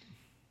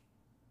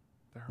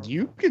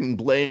 You can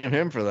blame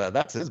him for that.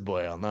 That's his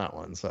boy on that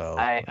one. So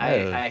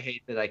I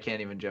hate that I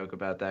can't even joke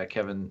about that.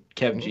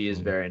 Kev G is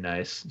very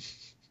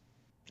nice.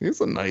 He's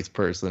a nice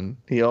person.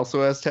 He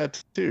also has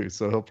tattoos,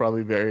 so he'll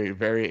probably be very,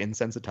 very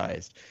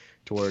insensitized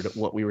toward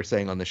what we were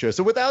saying on the show.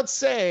 So without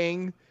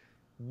saying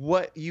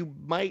what you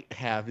might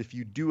have if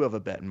you do have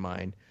a bet in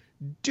mind,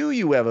 do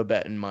you have a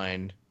bet in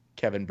mind,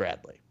 Kevin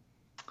Bradley?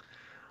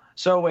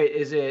 So wait,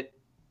 is it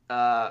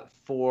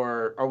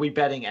are we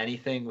betting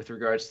anything with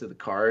regards to the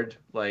card?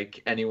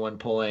 Like anyone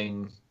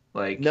pulling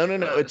like No.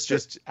 It's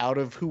just out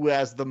of who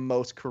has the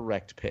most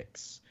correct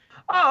picks.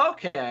 Oh,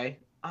 okay.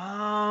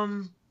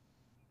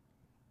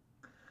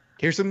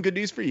 Here's some good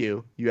news for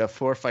you. You have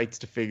 4 fights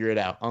to figure it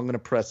out. I'm going to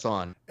press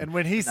on. And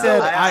when he said,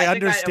 I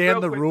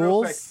understand the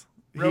rules,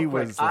 real he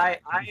quick. was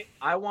like,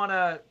 I want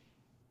to,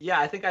 yeah,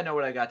 I think I know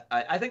what I got.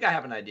 I think I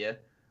have an idea.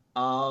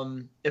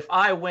 If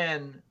I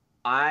win,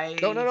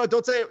 No,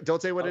 don't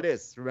say what it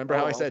is. Remember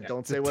how I said,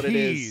 don't say what it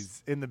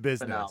is. In the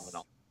business.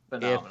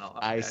 Phenomenal.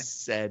 If I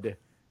said,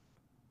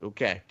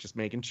 okay, just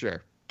making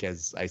sure,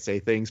 because I say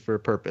things for a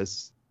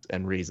purpose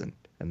and reason,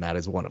 and that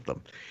is one of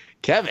them.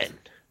 Kevin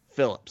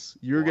Phillips,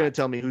 you're going to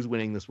tell me who's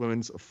winning this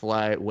women's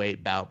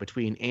flyweight bout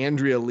between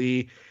Andrea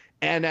Lee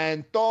and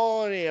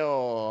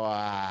Antonio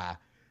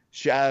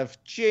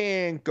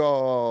Shevchenko.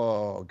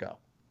 Go.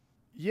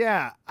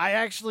 Yeah, I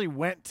actually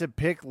went to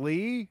pick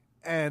Lee,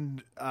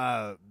 and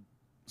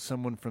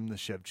someone from the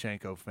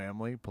Shevchenko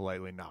family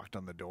politely knocked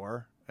on the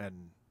door,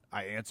 and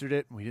I answered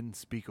it, and we didn't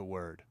speak a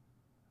word.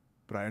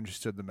 But I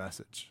understood the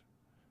message.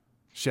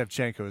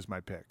 Shevchenko is my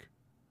pick.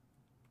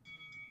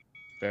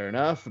 Fair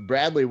enough.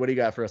 Bradley, what do you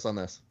got for us on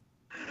this?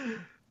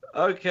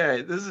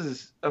 Okay, this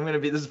is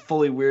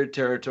fully weird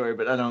territory,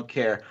 but I don't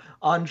care.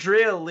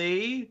 Andrea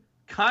Lee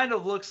kind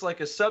of looks like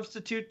a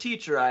substitute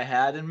teacher I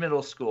had in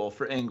middle school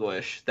for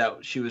English. That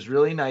she was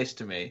really nice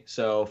to me.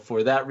 So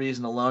for that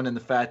reason alone, and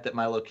the fact that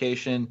my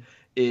location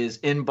is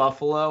in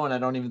Buffalo, and I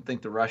don't even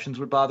think the Russians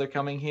would bother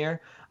coming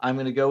here, I'm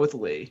going to go with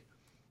Lee.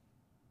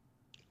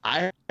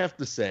 I have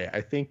to say,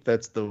 I think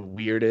that's the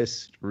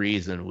weirdest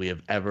reason we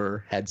have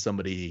ever had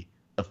somebody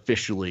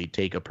officially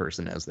take a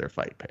person as their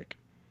fight pick.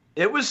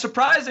 It was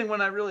surprising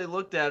when I really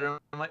looked at her.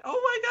 I'm like, oh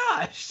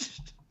my gosh.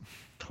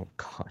 Oh,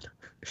 God.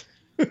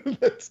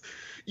 That's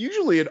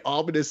usually an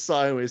ominous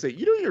sign when you say,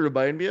 you know what you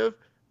remind me of?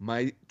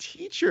 My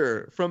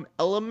teacher from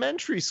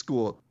elementary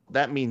school.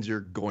 That means you're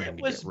going to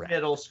get wrecked. It was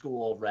middle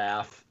school,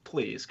 Raph.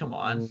 Please, come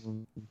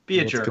on. Be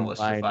a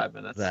journalist for 5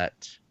 minutes.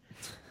 That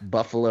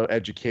Buffalo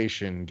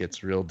education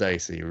gets real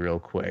dicey real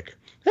quick.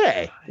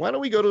 Hey, why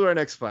don't we go to our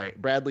next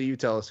fight? Bradley, you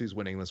tell us who's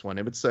winning this one.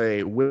 It would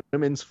say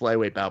women's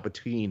flyweight bout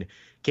between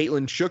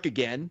Caitlin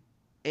Chookagian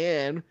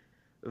and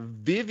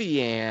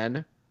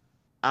Viviane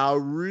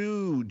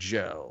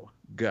Araújo.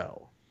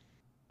 Go.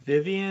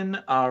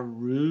 Viviane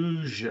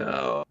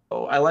Araújo.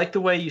 I like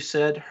the way you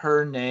said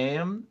her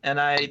name,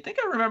 and I think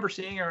I remember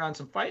seeing her on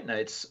some fight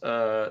nights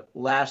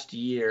last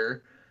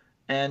year,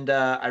 and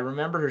I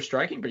remember her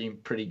striking being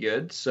pretty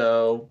good.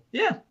 So,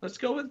 yeah, let's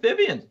go with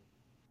Viviane.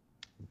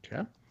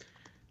 Okay.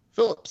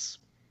 Phillips.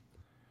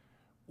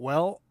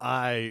 Well,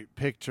 I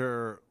picked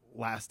her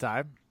last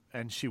time,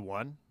 and she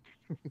won.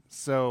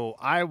 So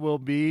I will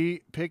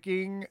be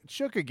picking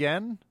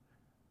Chookagian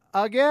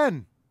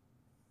again.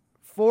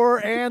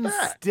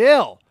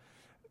 Still.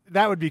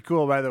 That would be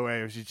cool, by the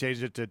way, if she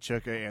changed it to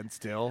Chuka and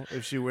Still,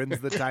 if she wins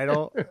the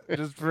title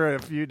just for a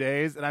few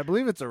days. And I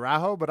believe it's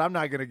Araujo, but I'm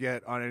not going to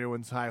get on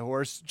anyone's high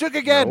horse.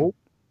 Chookagian. Nope.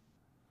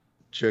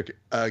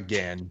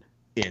 Chookagian,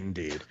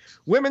 indeed.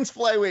 Women's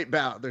flyweight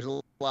bout. There's a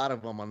lot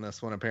of them on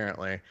this one,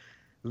 apparently.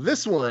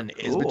 This one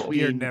is between...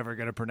 You're never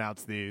going to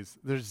pronounce these.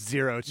 There's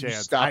zero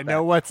chance. Stop I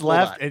know that. what's Hold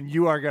left, on. and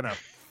you are going to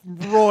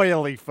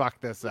royally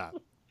fuck this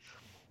up.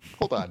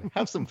 Hold on.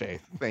 Have some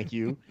faith. Thank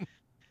you.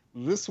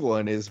 This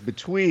one is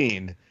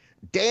between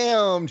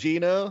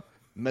Gina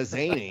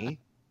Mazzani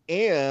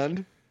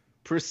and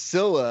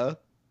Priscilla,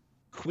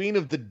 Queen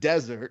of the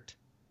Desert,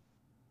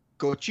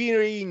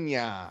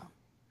 Cochinilla.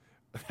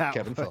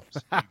 Kevin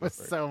Phillips. That was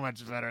so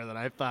much better than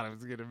I thought it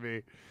was going to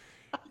be.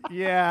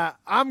 Yeah,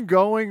 I'm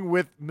going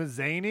with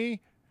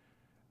Mazzani.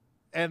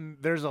 and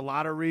there's a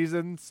lot of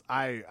reasons.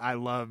 I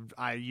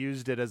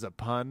used it as a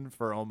pun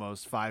for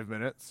almost 5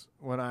 minutes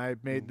when I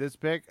made this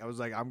pick. I was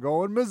like, I'm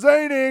going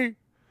Mazzani.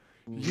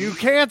 You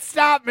can't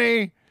stop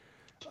me.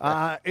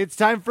 It's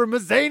time for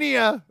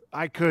Mazzania.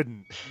 I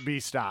couldn't be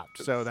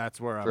stopped, so that's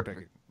where I'm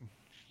picking.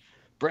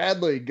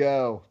 Bradley,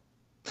 go.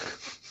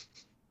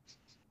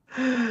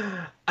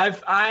 I'm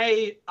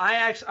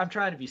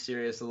trying to be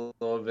serious a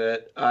little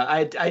bit.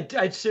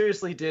 I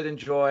seriously did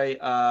enjoy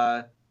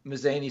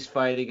Mazzani's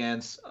fight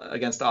against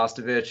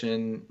Ostovich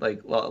in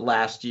like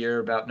last year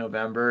about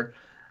November.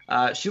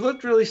 She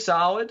looked really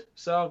solid,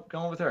 so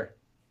going with her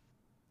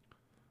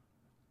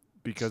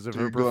Because of So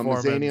her you're going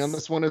performance Mazzani on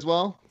this one as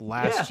well?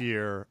 last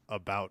year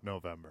about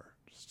November,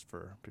 just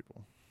for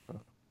people.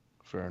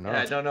 Fair enough.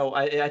 Yeah, I don't know.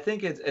 I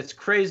think it's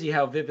crazy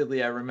how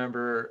vividly I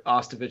remember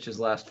Ostovich's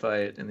last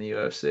fight in the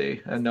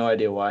UFC. I have no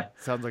idea why.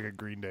 Sounds like a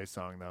Green Day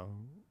song, though.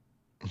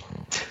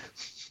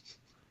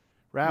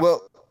 Raph,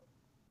 Well,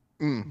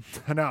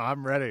 no,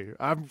 I'm ready.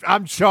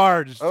 I'm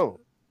charged. oh,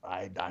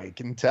 I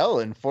can tell.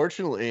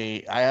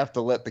 Unfortunately, I have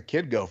to let the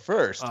kid go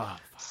first. Oh,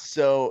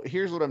 So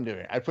here's what I'm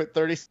doing. I put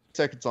 30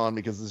 seconds on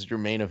because this is your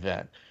main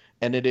event.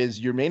 And it is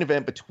your main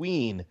event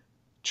between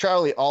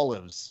Charlie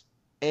Olives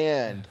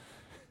and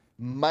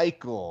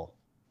Michael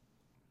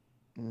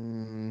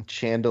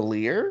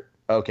Chandelier.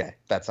 Okay,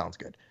 that sounds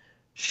good.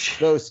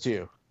 Those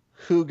two.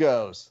 Who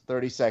goes?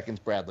 30 seconds.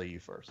 Bradley, you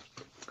first.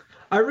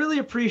 I really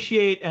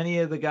appreciate any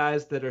of the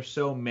guys that are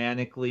so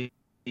manically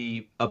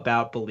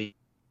about believing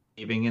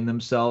in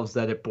themselves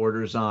that it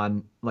borders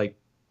on like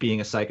being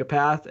a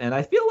psychopath. And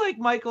I feel like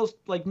Michael's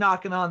like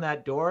knocking on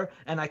that door,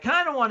 and I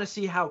kind of want to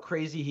see how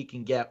crazy he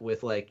can get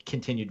with like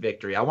continued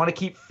victory. I want to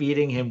keep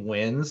feeding him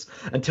wins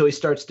until he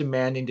starts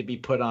demanding to be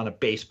put on a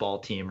baseball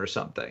team or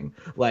something.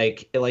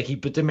 Like he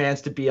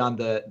demands to be on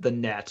the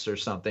Nets or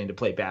something to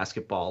play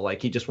basketball.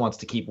 Like he just wants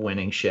to keep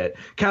winning shit.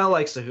 Kind of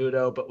like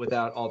Cejudo, but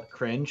without all the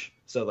cringe.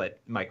 So like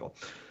Michael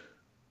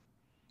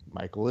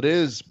it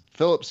is.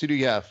 Phillips, who do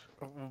you have?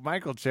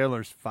 Michael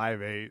Chandler's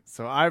 5'8",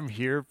 so I'm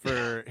here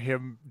for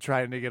him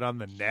trying to get on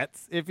the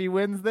Nets if he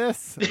wins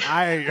this.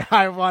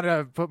 I want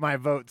to put my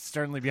vote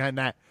sternly behind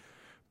that.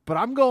 But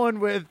I'm going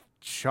with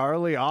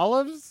Charlie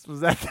Olives. Was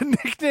that the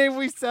nickname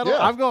we settled?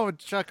 Yeah. I'm going with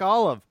Chuck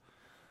Olive.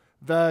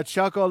 The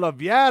Chuck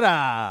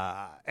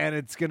Oliveira. And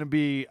it's going to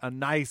be a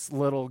nice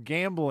little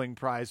gambling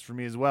prize for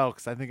me as well,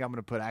 because I think I'm going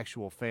to put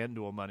actual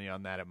FanDuel money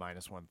on that at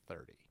minus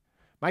 130.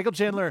 Michael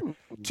Chandler,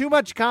 too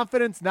much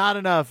confidence, not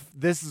enough.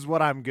 This is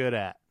what I'm good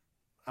at.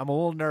 I'm a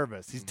little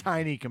nervous. He's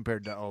tiny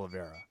compared to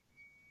Oliveira.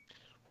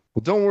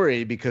 Well, don't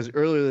worry, because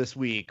earlier this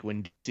week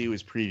when DC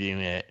was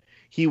previewing it,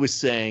 he was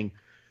saying,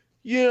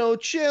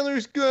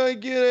 Chandler's going to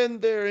get in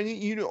there, and,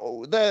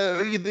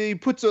 that he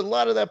puts a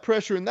lot of that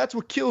pressure, and that's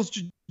what kills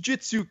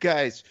jiu-jitsu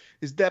guys,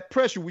 is that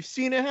pressure. We've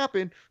seen it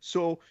happen,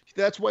 so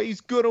that's why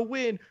he's going to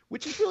win,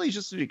 which is really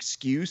just an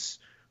excuse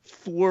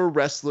for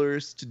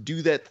wrestlers to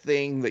do that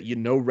thing that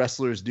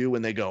wrestlers do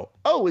when they go,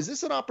 oh, is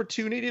this an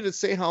opportunity to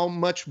say how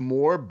much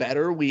more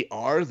better we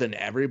are than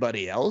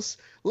everybody else?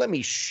 Let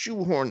me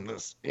shoehorn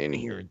this in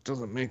here. It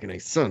doesn't make any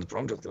sense, but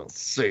I'm just going to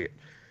say it.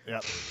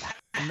 Yep.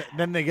 And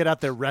then they get out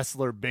their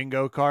wrestler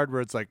bingo card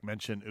where it's like,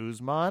 mention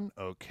Usman.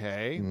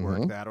 Okay.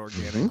 Work that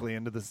organically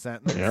into the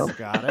sentence. Yep.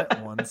 Got it.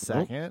 1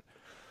 second.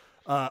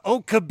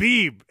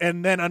 Khabib.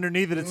 And then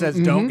underneath it says,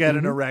 don't get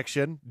an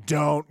erection.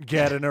 Don't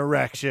get an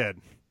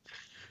erection.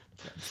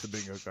 That's the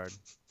bingo card.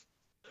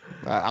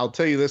 I'll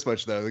tell you this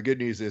much, though. The good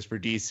news is for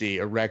DC,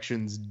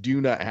 erections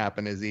do not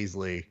happen as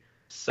easily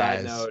Side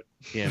as note.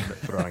 him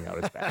throwing out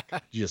his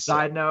back. Just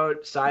Side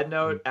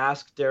note,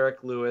 ask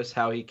Derek Lewis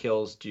how he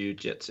kills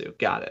jiu-jitsu.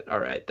 Got it. All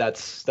right.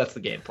 That's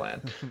the game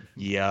plan.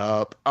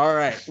 Yup. All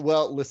right.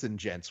 Well, listen,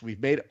 gents,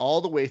 we've made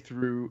all the way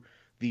through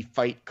the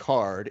fight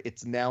card.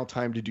 It's now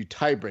time to do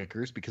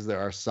tiebreakers because there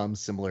are some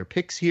similar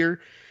picks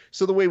here.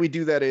 So the way we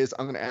do that is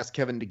I'm going to ask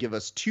Kevin to give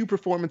us 2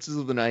 performances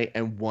of the night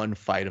and 1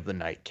 fight of the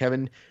night.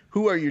 Kevin,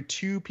 who are your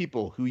 2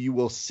 people who you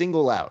will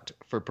single out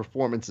for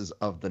performances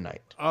of the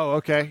night? Oh,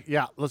 okay.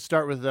 Yeah, let's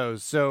start with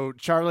those. So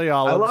Charlie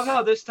Olives. I love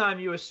how this time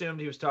you assumed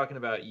he was talking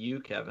about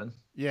you, Kevin.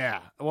 Yeah.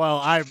 Well,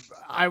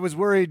 I was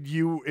worried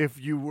you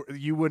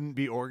wouldn't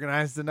be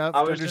organized enough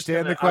to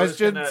understand the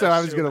question, so I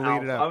was going to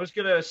lead it up. I was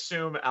going to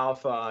assume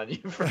alpha on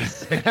you for a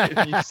second.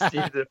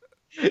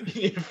 You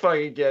need to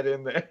fucking get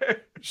in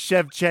there.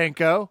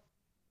 Shevchenko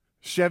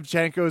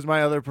is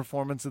my other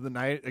performance of the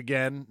night.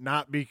 Again,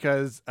 not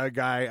because a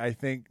guy I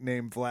think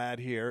named Vlad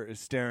here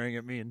is staring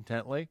at me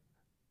intently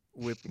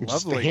with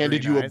Just lovely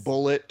handed green you eyes. a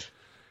bullet.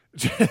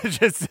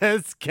 Just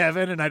says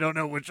Kevin, and I don't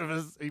know which of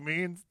us he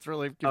means. It's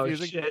really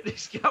confusing. Oh shit!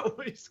 He's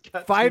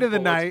got Fight 2 of the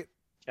bullets. night.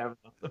 Kevin.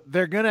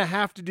 They're gonna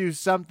have to do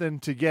something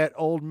to get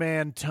old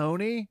man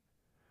Tony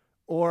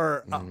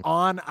or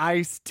on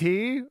Ice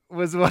T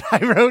was what I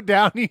wrote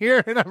down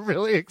here, and I'm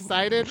really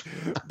excited.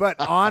 But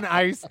on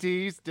Ice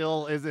T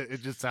still isn't.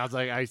 It just sounds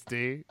like Ice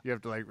T. You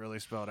have to like really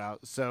spell it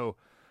out. So,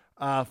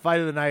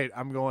 fight of the night.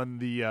 I'm going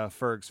the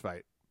Fergs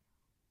fight.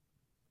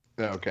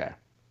 Okay.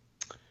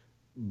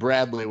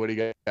 Bradley, what do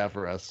you got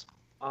for us?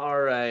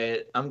 All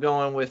right, I'm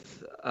going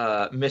with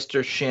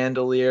Mr.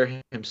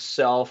 Chandelier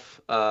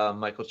himself,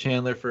 Michael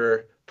Chandler,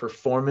 for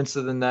performance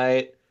of the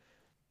night.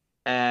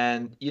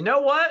 And you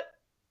know what?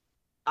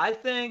 I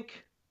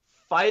think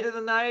fight of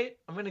the night,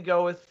 I'm going to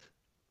go with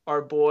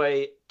our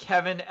boy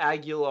Kevin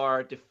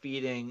Aguilar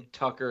defeating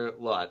Tucker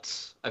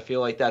Lutz. I feel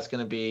like that's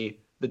going to be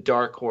the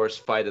dark horse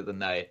fight of the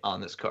night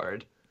on this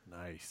card.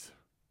 Nice.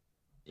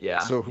 Yeah.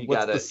 So you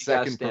what's gotta- the you gotta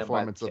second stand by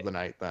performance the of the tape.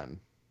 night then?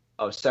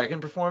 Oh, second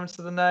performance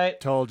of the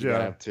night? Told You you.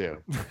 gotta have two.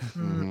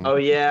 Mhm. Oh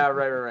yeah,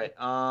 right.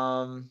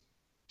 I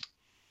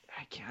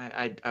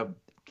can't. I'm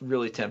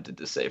really tempted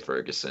to say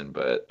Ferguson,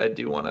 but I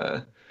do want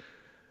to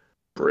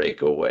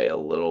break away a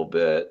little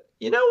bit.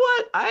 You know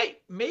what?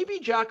 Maybe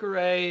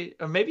Jacare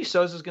or maybe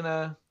Souza's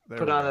gonna There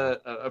put we on go.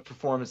 a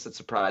performance that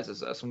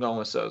surprises us. I'm going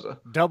with Souza.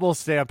 Double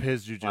stamp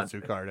his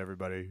jiu-jitsu card,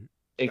 everybody.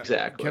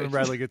 Exactly. Kevin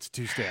Bradley gets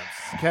 2 stamps.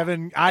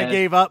 Kevin, I And-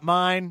 gave up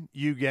mine.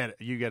 You get it.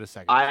 You get a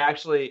second.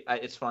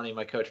 It's funny.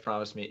 My coach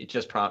promised me. He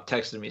just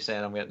texted me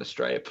saying I'm getting a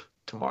stripe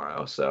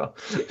tomorrow. So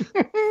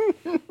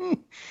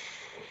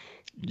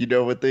You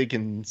know what they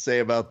can say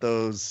about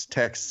those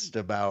texts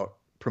about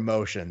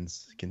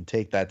promotions? You can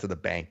take that to the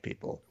bank,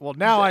 people. Well,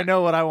 now I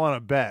know what I want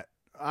to bet.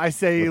 I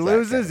say he What's that,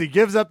 loses, Kevin? he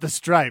gives up the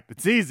stripe.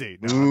 It's easy.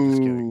 No, I'm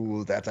just kidding.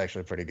 Ooh, that's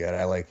actually pretty good.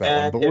 I like that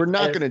And one. But we're if-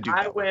 not and going to if do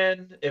I that. one.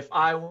 win. If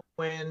I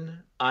win,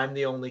 I'm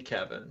the only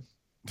Kevin.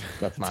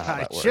 That's not how I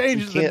that works.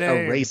 changed You the can't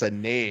name. erase a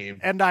name.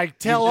 And I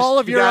tell You just- all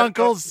of you your gotta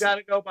uncles. Go, you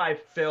gotta go by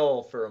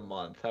Phil for a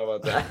month. How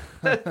about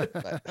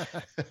that?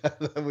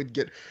 That would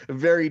get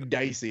very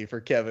dicey for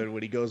Kevin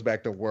when he goes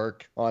back to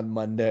work on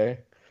Monday.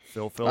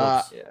 Phil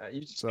Phillips. Yeah,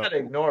 you just So- gotta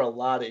ignore a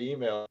lot of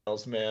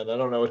emails, man. I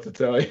don't know what to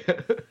tell you.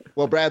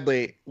 Well,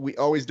 Bradley, we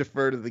always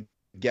defer to the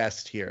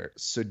guest here.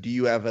 So do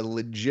you have a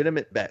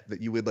legitimate bet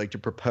that you would like to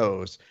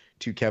propose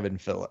to Kevin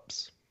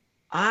Phillips?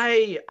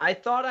 I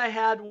thought I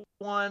had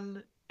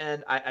one,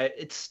 and I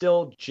it's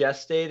still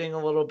gestating a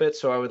little bit.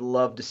 So I would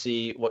love to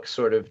see what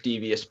sort of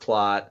devious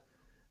plot.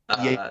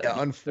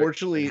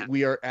 Unfortunately,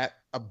 we are at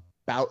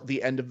about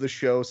the end of the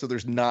show, so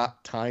there's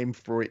not time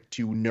for it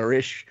to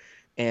nourish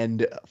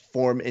and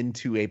form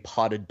into a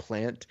potted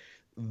plant.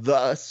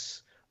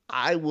 Thus,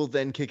 I will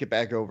then kick it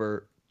back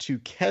over to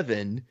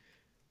Kevin.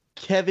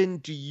 Kevin,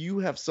 do you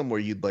have somewhere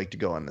you'd like to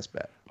go on this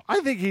bet? I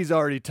think he's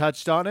already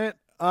touched on it.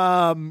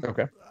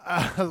 Okay.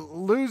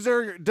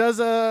 Loser does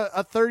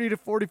a 30 to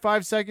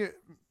 45 second,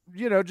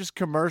 just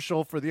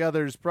commercial for the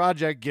other's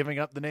project, giving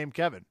up the name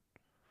Kevin.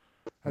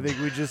 I think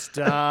we just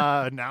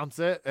announce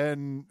it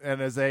and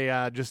as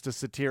a just a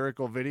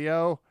satirical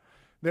video.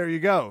 There you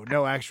go.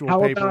 No actual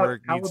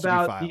paperwork needs to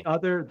be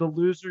filed. the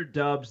loser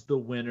dubs the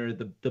winner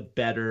the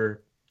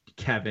better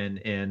Kevin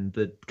in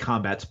the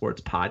combat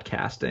sports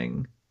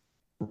podcasting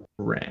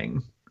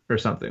ring or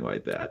something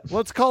like that.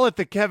 Let's call it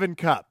the Kevin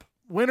Cup.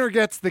 Winner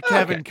gets the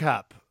Kevin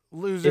Cup.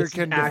 Loser It's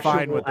can an define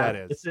actual what that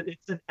ath- is.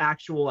 It's an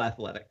actual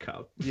athletic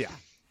cup. Yeah.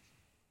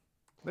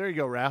 There you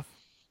go, Raph.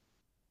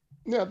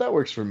 Yeah, that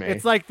works for me.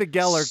 It's like the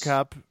Geller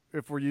Cup,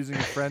 if we're using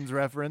a Friends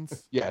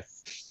reference.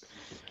 Yes.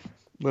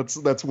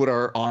 That's what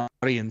our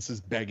audience is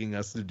begging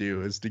us to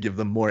do, is to give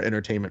them more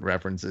entertainment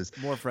references.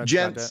 More Friends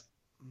Gents,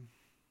 content.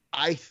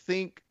 I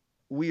think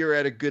we are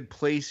at a good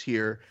place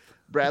here.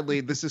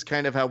 Bradley, this is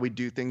kind of how we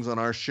do things on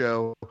our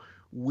show.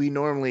 We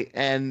normally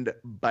end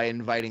by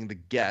inviting the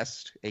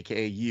guest,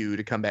 aka you,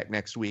 to come back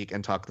next week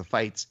and talk the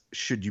fights,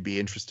 should you be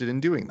interested in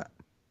doing that.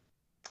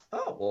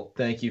 Oh, well,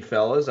 thank you,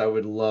 fellas. I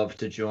would love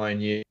to join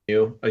you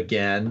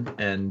again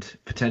and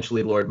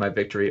potentially lord my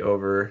victory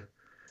over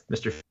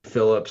Mr.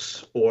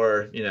 Phillips,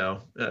 or,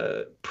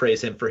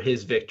 praise him for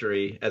his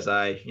victory as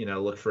I,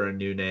 look for a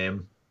new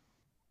name,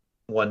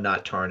 one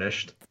not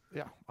tarnished.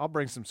 Yeah, I'll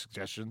bring some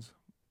suggestions.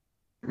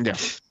 Yeah.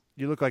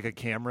 You look like a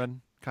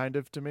Cameron, kind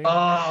of, to me.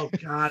 Oh,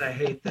 God, I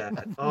hate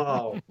that.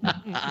 Oh,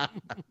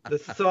 the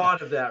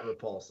thought of that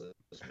repulses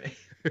me.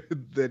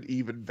 Then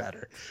even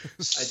better.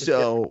 just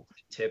So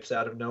Tips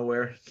out of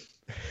nowhere.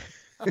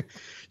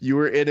 you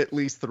were in at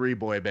least 3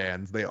 boy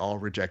bands. They all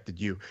rejected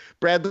you.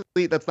 Bradley,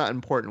 that's not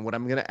important. What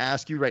I'm going to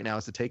ask you right now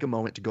is to take a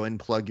moment to go ahead and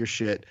plug your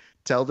shit.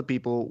 Tell the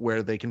people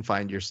where they can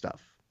find your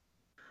stuff.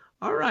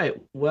 All right.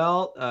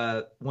 Well,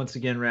 once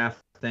again, Raph,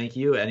 thank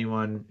you.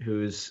 Anyone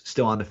who's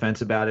still on the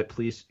fence about it,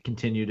 please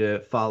continue to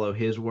follow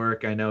his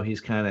work. I know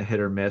he's kind of hit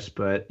or miss,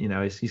 but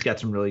he's got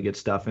some really good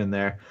stuff in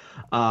there.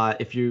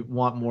 If you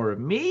want more of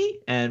me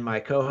and my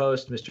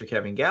co-host, Mr.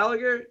 Kevin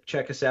Gallagher,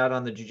 check us out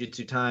on the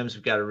Jiu-Jitsu Times.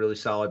 We've got a really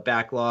solid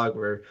backlog.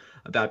 We're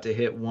about to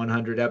hit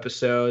 100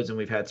 episodes, and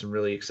we've had some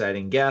really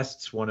exciting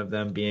guests, one of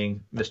them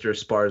being Mr.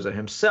 Esparza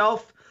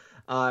himself.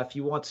 If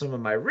you want some of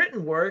my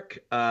written work,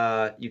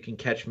 you can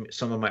catch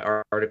some of my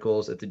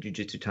articles at the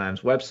Jiu-Jitsu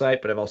Times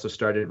website, but I've also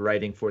started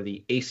writing for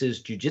the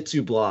Aces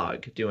Jiu-Jitsu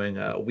blog, doing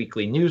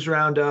weekly news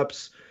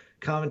roundups,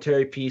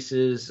 commentary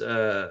pieces,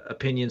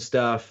 opinion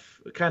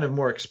stuff, kind of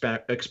more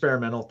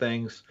experimental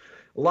things.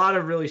 A lot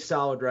of really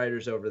solid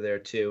writers over there,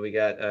 too. We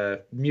got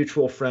a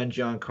mutual friend,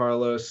 John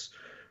Carlos,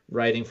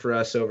 writing for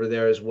us over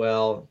there as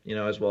well,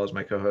 as well as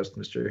my co-host,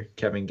 Mr.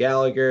 Kevin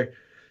Gallagher.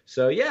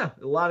 So yeah,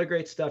 a lot of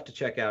great stuff to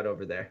check out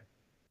over there.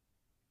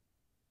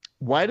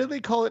 Why do they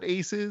call it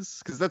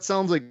Aces? Because that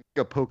sounds like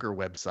a poker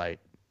website.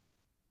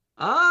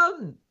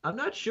 I'm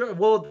not sure.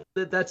 Well,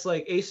 that's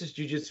like Aces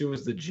Jiu-Jitsu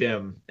was the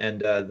gym, and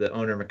the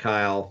owner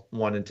Mikhail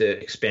wanted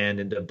to expand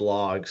into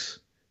blogs,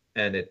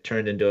 and it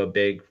turned into a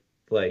big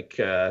like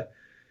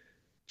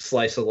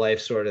slice of life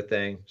sort of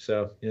thing.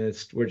 So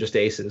we're just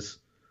Aces.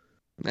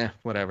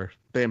 Whatever.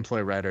 They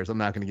employ writers. I'm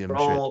not going to give them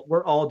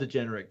We're all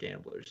degenerate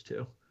gamblers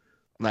too.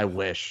 shit. I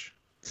wish.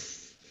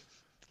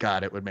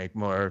 God, it would make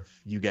more of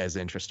you guys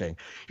interesting.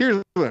 Here's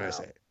what I'm going to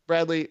say.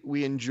 Bradley,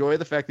 we enjoy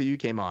the fact that you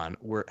came on.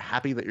 We're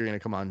happy that you're going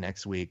to come on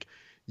next week.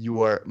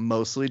 You are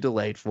mostly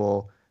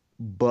delightful,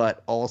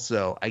 but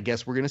also, I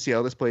guess we're going to see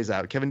how this plays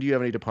out. Kevin, do you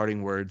have any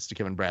departing words to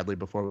Kevin Bradley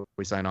before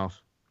we sign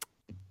off?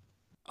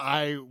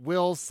 I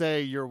will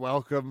say you're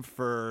welcome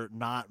for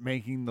not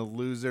making the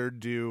loser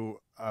do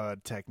a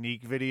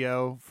technique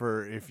video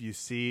for if you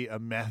see a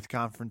meth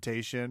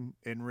confrontation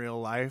in real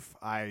life.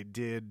 I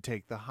did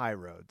take the high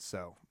road,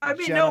 so I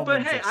mean, no,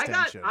 but hey,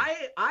 extension.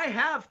 I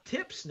have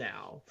tips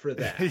now for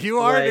that. You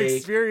are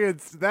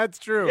experienced. That's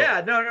true.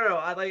 Yeah,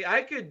 no.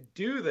 I could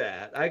do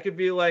that. I could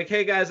be like,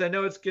 hey guys, I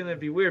know it's gonna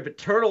be weird, but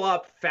turtle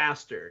up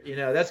faster.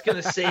 That's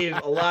gonna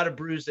save a lot of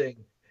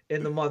bruising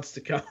in the months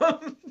to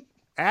come.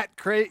 At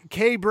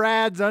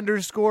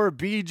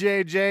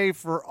KBrads_BJJ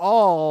for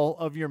all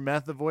of your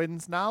meth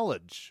avoidance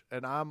knowledge.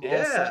 And I'm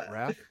all set,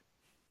 Raph.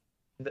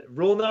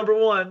 Rule number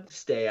 1,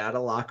 stay out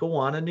of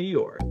Lackawanna, New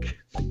York.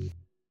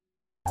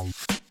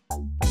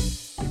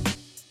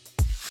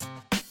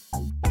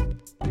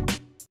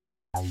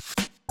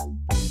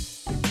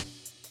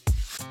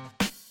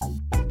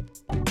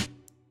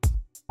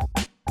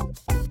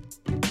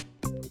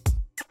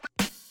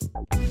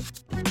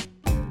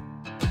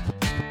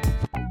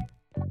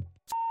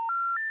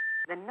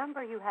 The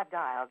number you have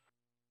dialed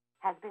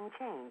has been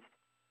changed.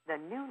 The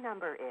new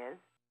number is...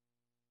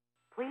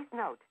 Please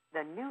note,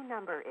 the new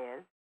number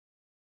is